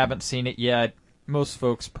know you haven't seen it yet. Most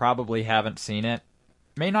folks probably haven't seen it.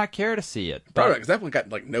 May not care to see it. Probably, because that one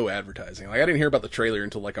got, no advertising. I didn't hear about the trailer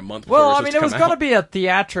until, a month before Well, I mean, it was going to be a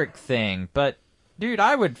theatric thing, but, dude,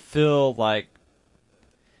 I would feel like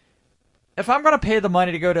if I'm going to pay the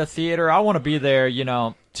money to go to a theater, I want to be there,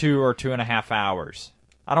 2 or 2.5 hours.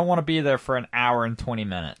 I don't want to be there for an hour and 20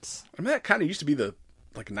 minutes. I mean, that kind of used to be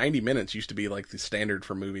 90 minutes used to be, the standard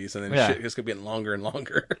for movies, and then shit just kept getting longer and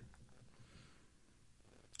longer.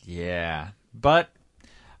 Yeah. But,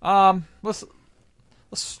 let's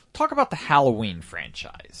talk about the Halloween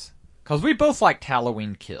franchise. Because we both liked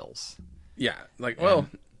Halloween Kills. Yeah. What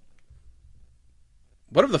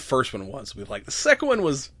if the first one was? The second one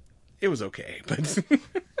was... It was okay, but...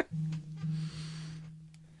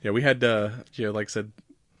 Yeah, we had, like I said,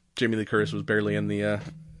 Jamie Lee Curtis was barely in the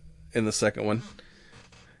second one.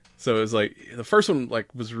 So it was the first one,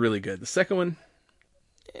 was really good. The second one...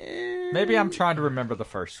 Maybe I'm trying to remember the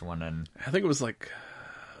first one, and... I think it was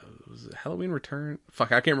was it Halloween Return?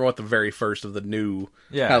 Fuck, I can't remember what the very first of the new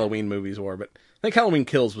Halloween movies were, but I think Halloween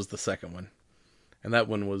Kills was the second one. And that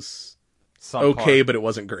one was okay, but it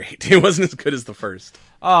wasn't great. It wasn't as good as the first.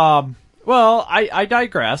 Well, I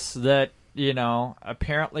digress that,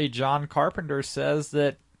 apparently John Carpenter says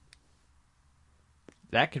that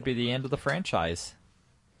could be the end of the franchise.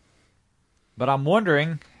 But I'm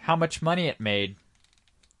wondering how much money it made.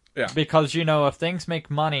 Yeah. Because, if things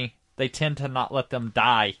make money, they tend to not let them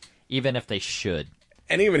die, even if they should.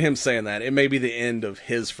 And even him saying that, it may be the end of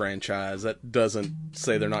his franchise. That doesn't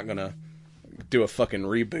say they're not going to do a fucking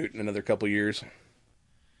reboot in another couple years.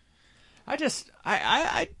 I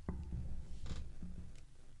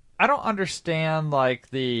don't understand,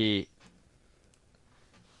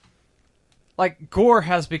 gore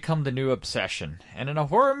has become the new obsession. And in a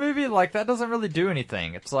horror movie, that doesn't really do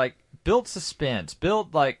anything. It's build suspense.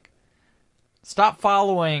 Build, stop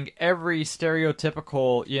following every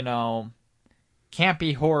stereotypical,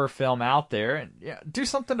 campy horror film out there. And do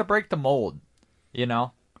something to break the mold,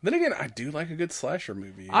 Then again, I do like a good slasher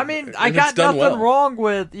movie. I mean, I got nothing wrong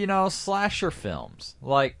with, slasher films.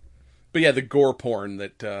 But yeah, the gore porn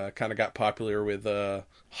that kind of got popular with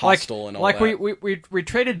Hostel and all that. We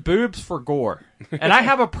traded boobs for gore. And I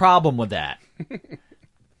have a problem with that.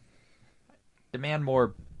 Demand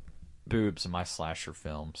more boobs in my slasher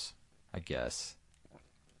films, I guess.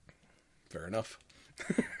 Fair enough.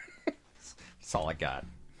 That's all I got.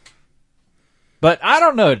 But I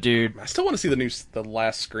don't know, dude. I still want to see the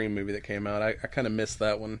last Scream movie that came out. I kind of missed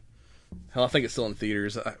that one. Hell, I think it's still in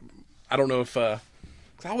theaters. I don't know if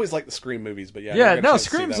I always like the Scream movies, but yeah. I Yeah, never got a no, chance to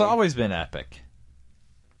see Scream's that one. always been epic.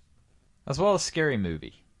 As well as Scary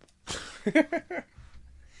Movie. You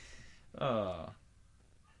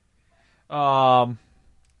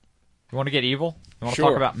want to get evil? You want to Sure.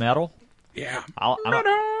 talk about metal? Yeah.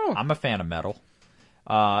 I'm a fan of metal.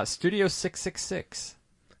 Studio 666.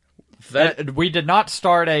 That We did not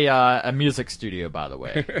start a music studio, by the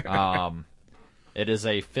way. It is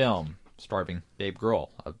a film starring Dave Grohl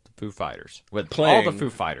of the Foo Fighters. With Playing all the Foo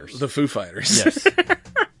Fighters. the Foo Fighters. Yes.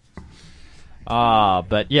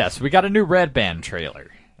 But yes, we got a new Red Band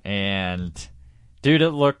trailer. And, dude, it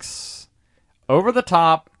looks over the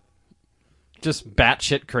top, just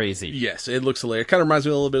batshit crazy. Yes, it looks hilarious. It kind of reminds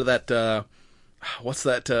me a little bit of that, what's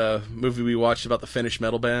that movie we watched about the Finnish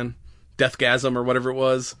metal band? Deathgasm or whatever it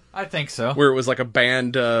was. I think so. Where it was like a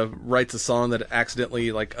band writes a song that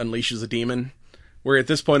accidentally like unleashes a demon. Where at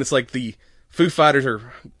this point it's like the Foo Fighters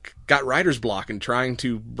got writer's block and trying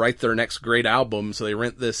to write their next great album, so they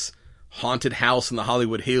rent this haunted house in the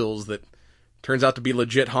Hollywood Hills that turns out to be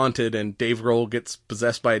legit haunted, and Dave Grohl gets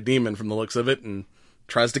possessed by a demon from the looks of it and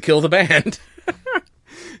tries to kill the band.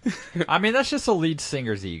 I mean, that's just a lead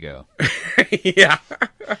singer's ego. Yeah.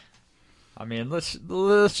 I mean, let's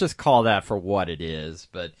just call that for what it is.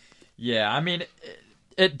 But yeah, I mean,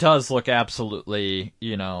 it does look absolutely,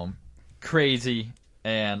 crazy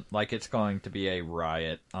and like it's going to be a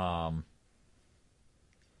riot. I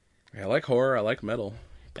like horror. I like metal.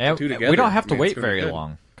 And two together, we don't have to I mean, wait it's gonna be very good.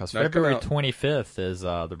 long because No, it's February coming out- 25th is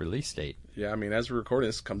the release date. Yeah, I mean, as we're recording,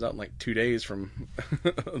 this comes out in like 2 days from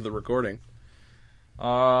the recording.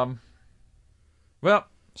 Well,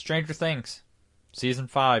 Stranger Things, season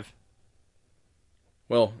 5.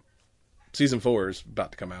 Well, season 4 is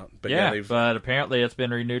about to come out, but Yeah, they've but apparently it's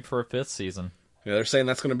been renewed for a 5th season. they're saying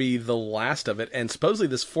that's going to be the last of it, and supposedly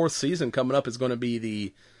this 4th season coming up is going to be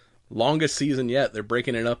the longest season yet. They're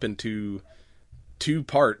breaking it up into 2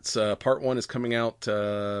 parts. Part 1 is coming out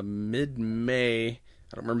mid-May.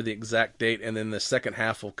 I don't remember the exact date, and then the second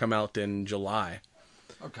half will come out in July.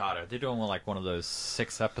 Oh God, are they doing like one of those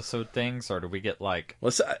 6-episode things, or do we get like?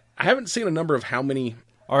 I haven't seen a number of how many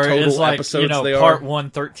Or total is like, episodes they part are. 1,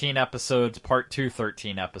 13 episodes, part 2,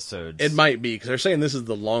 13 episodes. It might be, because they're saying this is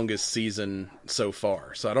the longest season so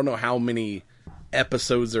far. So I don't know how many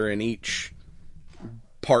episodes are in each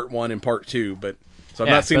part 1 and part 2, but so I've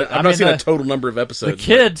not seen a total number of episodes. The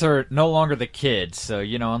kids are no longer the kids, so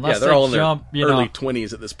unless they're they all in jump, their early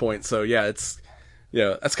 20s at this point. So that's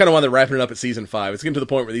kind of why they're wrapping it up at season 5. It's getting to the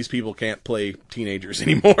point where these people can't play teenagers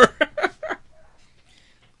anymore.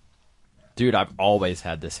 Dude, I've always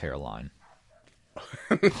had this hairline.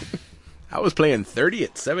 I was playing 30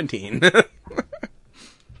 at 17.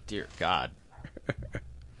 Dear God.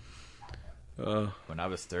 When I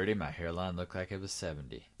was 30, my hairline looked like it was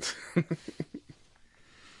 70.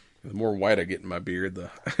 The more white I get in my beard,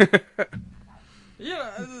 the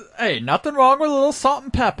Hey, nothing wrong with a little salt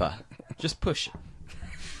and pepper. Just push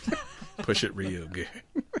it. push it real good.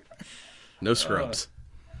 No scrubs.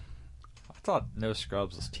 I thought No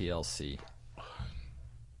Scrubs was TLC.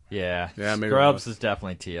 Yeah, maybe it Scrubs was. is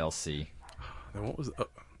definitely TLC. Then what was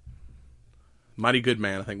Mighty Good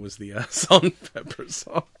Man? I think was the Salt and Pepper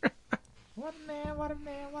song. What a man, what a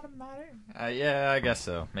man, what a mighty... yeah, I guess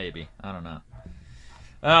so. Maybe. I don't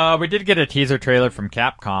know. We did get a teaser trailer from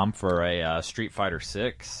Capcom for a Street Fighter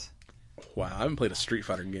 6. Wow, I haven't played a Street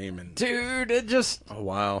Fighter game in Dude, it just... a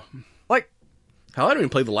while. Like, Hell, I didn't even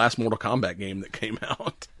play the last Mortal Kombat game that came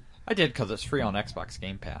out. I did because it's free on Xbox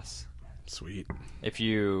Game Pass. Sweet. If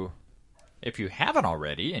you haven't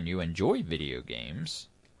already and you enjoy video games,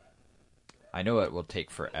 I know it will take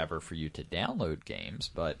forever for you to download games,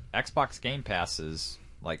 but Xbox Game Pass is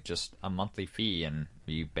like just a monthly fee, and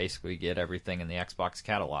you basically get everything in the Xbox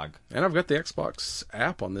catalog. And I've got the Xbox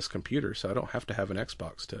app on this computer, so I don't have to have an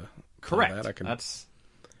Xbox to Correct. play that. That's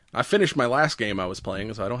I finished my last game I was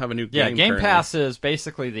playing, so I don't have a new game. yeah. Game currently. Pass is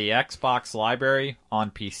basically the Xbox library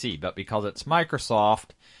on PC, but because it's Microsoft,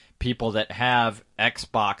 people that have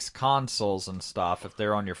Xbox consoles and stuff, if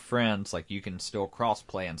they're on your friends, like you can still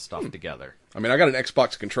cross-play and stuff together. I mean, I got an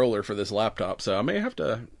Xbox controller for this laptop, so I may have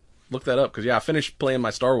to look that up, because I finished playing my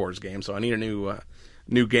Star Wars game, so I need a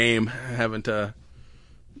new game. I haven't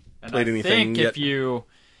played anything yet.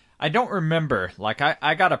 I don't remember, like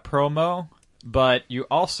I got a promo, but you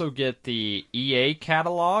also get the EA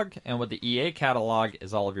catalog, and with the EA catalog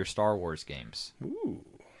is all of your Star Wars games. Ooh.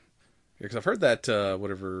 Because I've heard that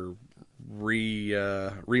whatever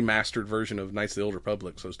remastered version of Knights of the Old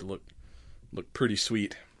Republic is supposed to look pretty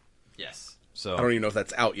sweet. Yes. So I don't even know if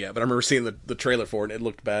that's out yet, but I remember seeing the trailer for it, and it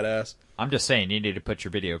looked badass. I'm just saying, you need to put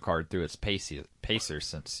your video card through its pacer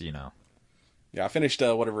since, Yeah, I finished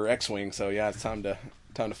whatever X-Wing, so yeah, it's time to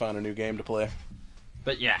find a new game to play.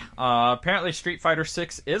 But yeah, apparently Street Fighter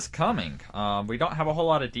 6 is coming. We don't have a whole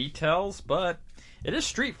lot of details, but it is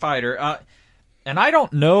Street Fighter. And I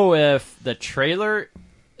don't know if the trailer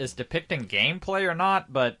is depicting gameplay or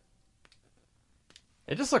not, but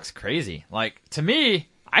it just looks crazy. Like, to me,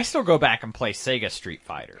 I still go back and play Sega Street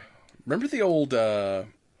Fighter. Remember the old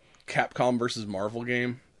Capcom versus Marvel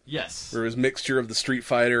game? Yes. Where it was a mixture of the Street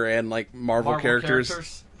Fighter and, like, Marvel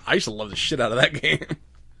characters? I used to love the shit out of that game.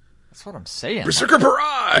 That's what I'm saying. Berserker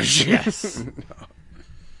Barrage! Yes.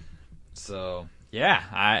 So,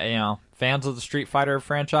 yeah, fans of the Street Fighter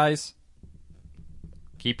franchise,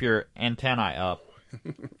 keep your antennae up.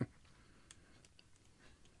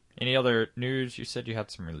 Any other news? You said you had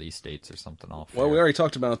some release dates or something off. Well, we already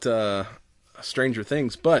talked about Stranger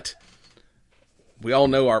Things, but we all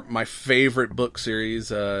know my favorite book series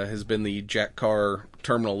has been the Jack Carr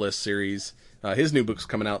Terminal List series. His new book's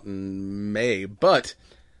coming out in May, but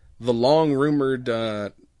the long-rumored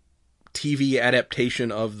TV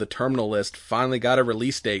adaptation of the Terminal List finally got a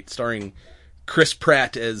release date, starring Chris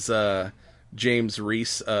Pratt as James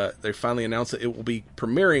Reese. They finally announced that it will be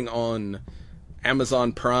premiering on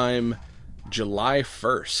Amazon Prime July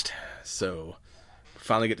 1st. So,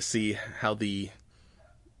 finally get to see how the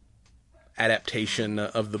adaptation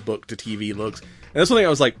of the book to TV looks. And that's one thing I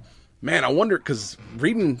was like, man, I wonder, because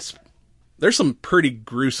reading... There's some pretty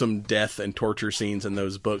gruesome death and torture scenes in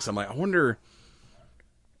those books. I'm like, I wonder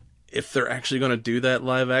if they're actually going to do that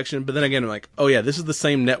live action. But then again, I'm like, oh yeah, this is the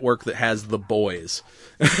same network that has The Boys.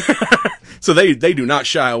 So they do not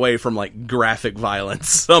shy away from, like, graphic violence.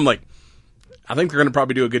 So I'm like, I think they're going to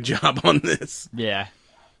probably do a good job on this. Yeah.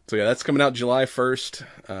 So yeah, that's coming out July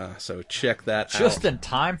 1st. So check that out. Just in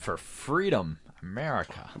time for Freedom,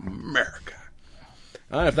 America.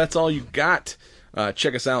 If that's all you got,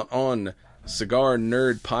 check us out on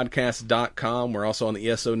CigarNerdPodcast.com. We're also on the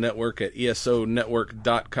ESO Network at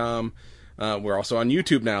ESONetwork.com. We're also on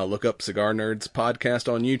YouTube now. Look up Cigar Nerds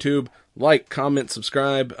Podcast on YouTube. Like, comment,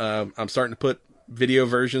 subscribe. I'm starting to put video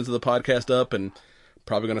versions of the podcast up, and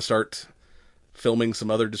probably going to start filming some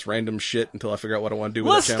other just random shit until I figure out what I want to do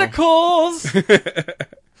with that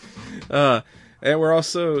channel. And we're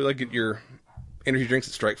also, like, at your energy drinks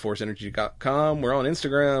at StrikeForceEnergy.com. We're on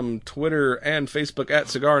Instagram, Twitter, and Facebook at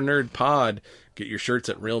Cigar Nerd Pod. Get your shirts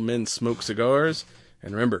at Real Men Smoke Cigars.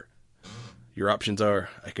 And remember, your options are,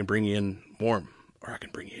 I can bring you in warm, or I can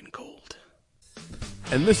bring you in cold.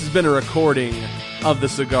 And this has been a recording of the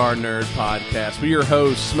Cigar Nerd Podcast. We're your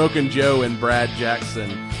hosts, Smokin' Joe and Brad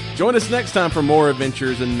Jackson. Join us next time for more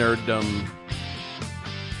adventures in nerddom.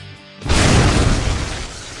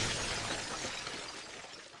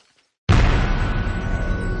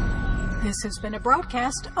 This has been a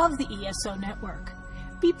broadcast of the ESO Network.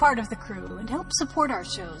 Be part of the crew and help support our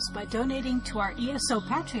shows by donating to our ESO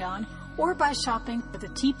Patreon or by shopping at the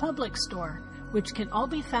TeePublic store, which can all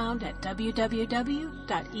be found at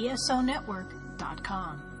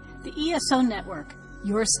www.esonetwork.com. The ESO Network,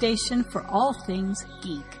 your station for all things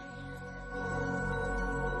geek.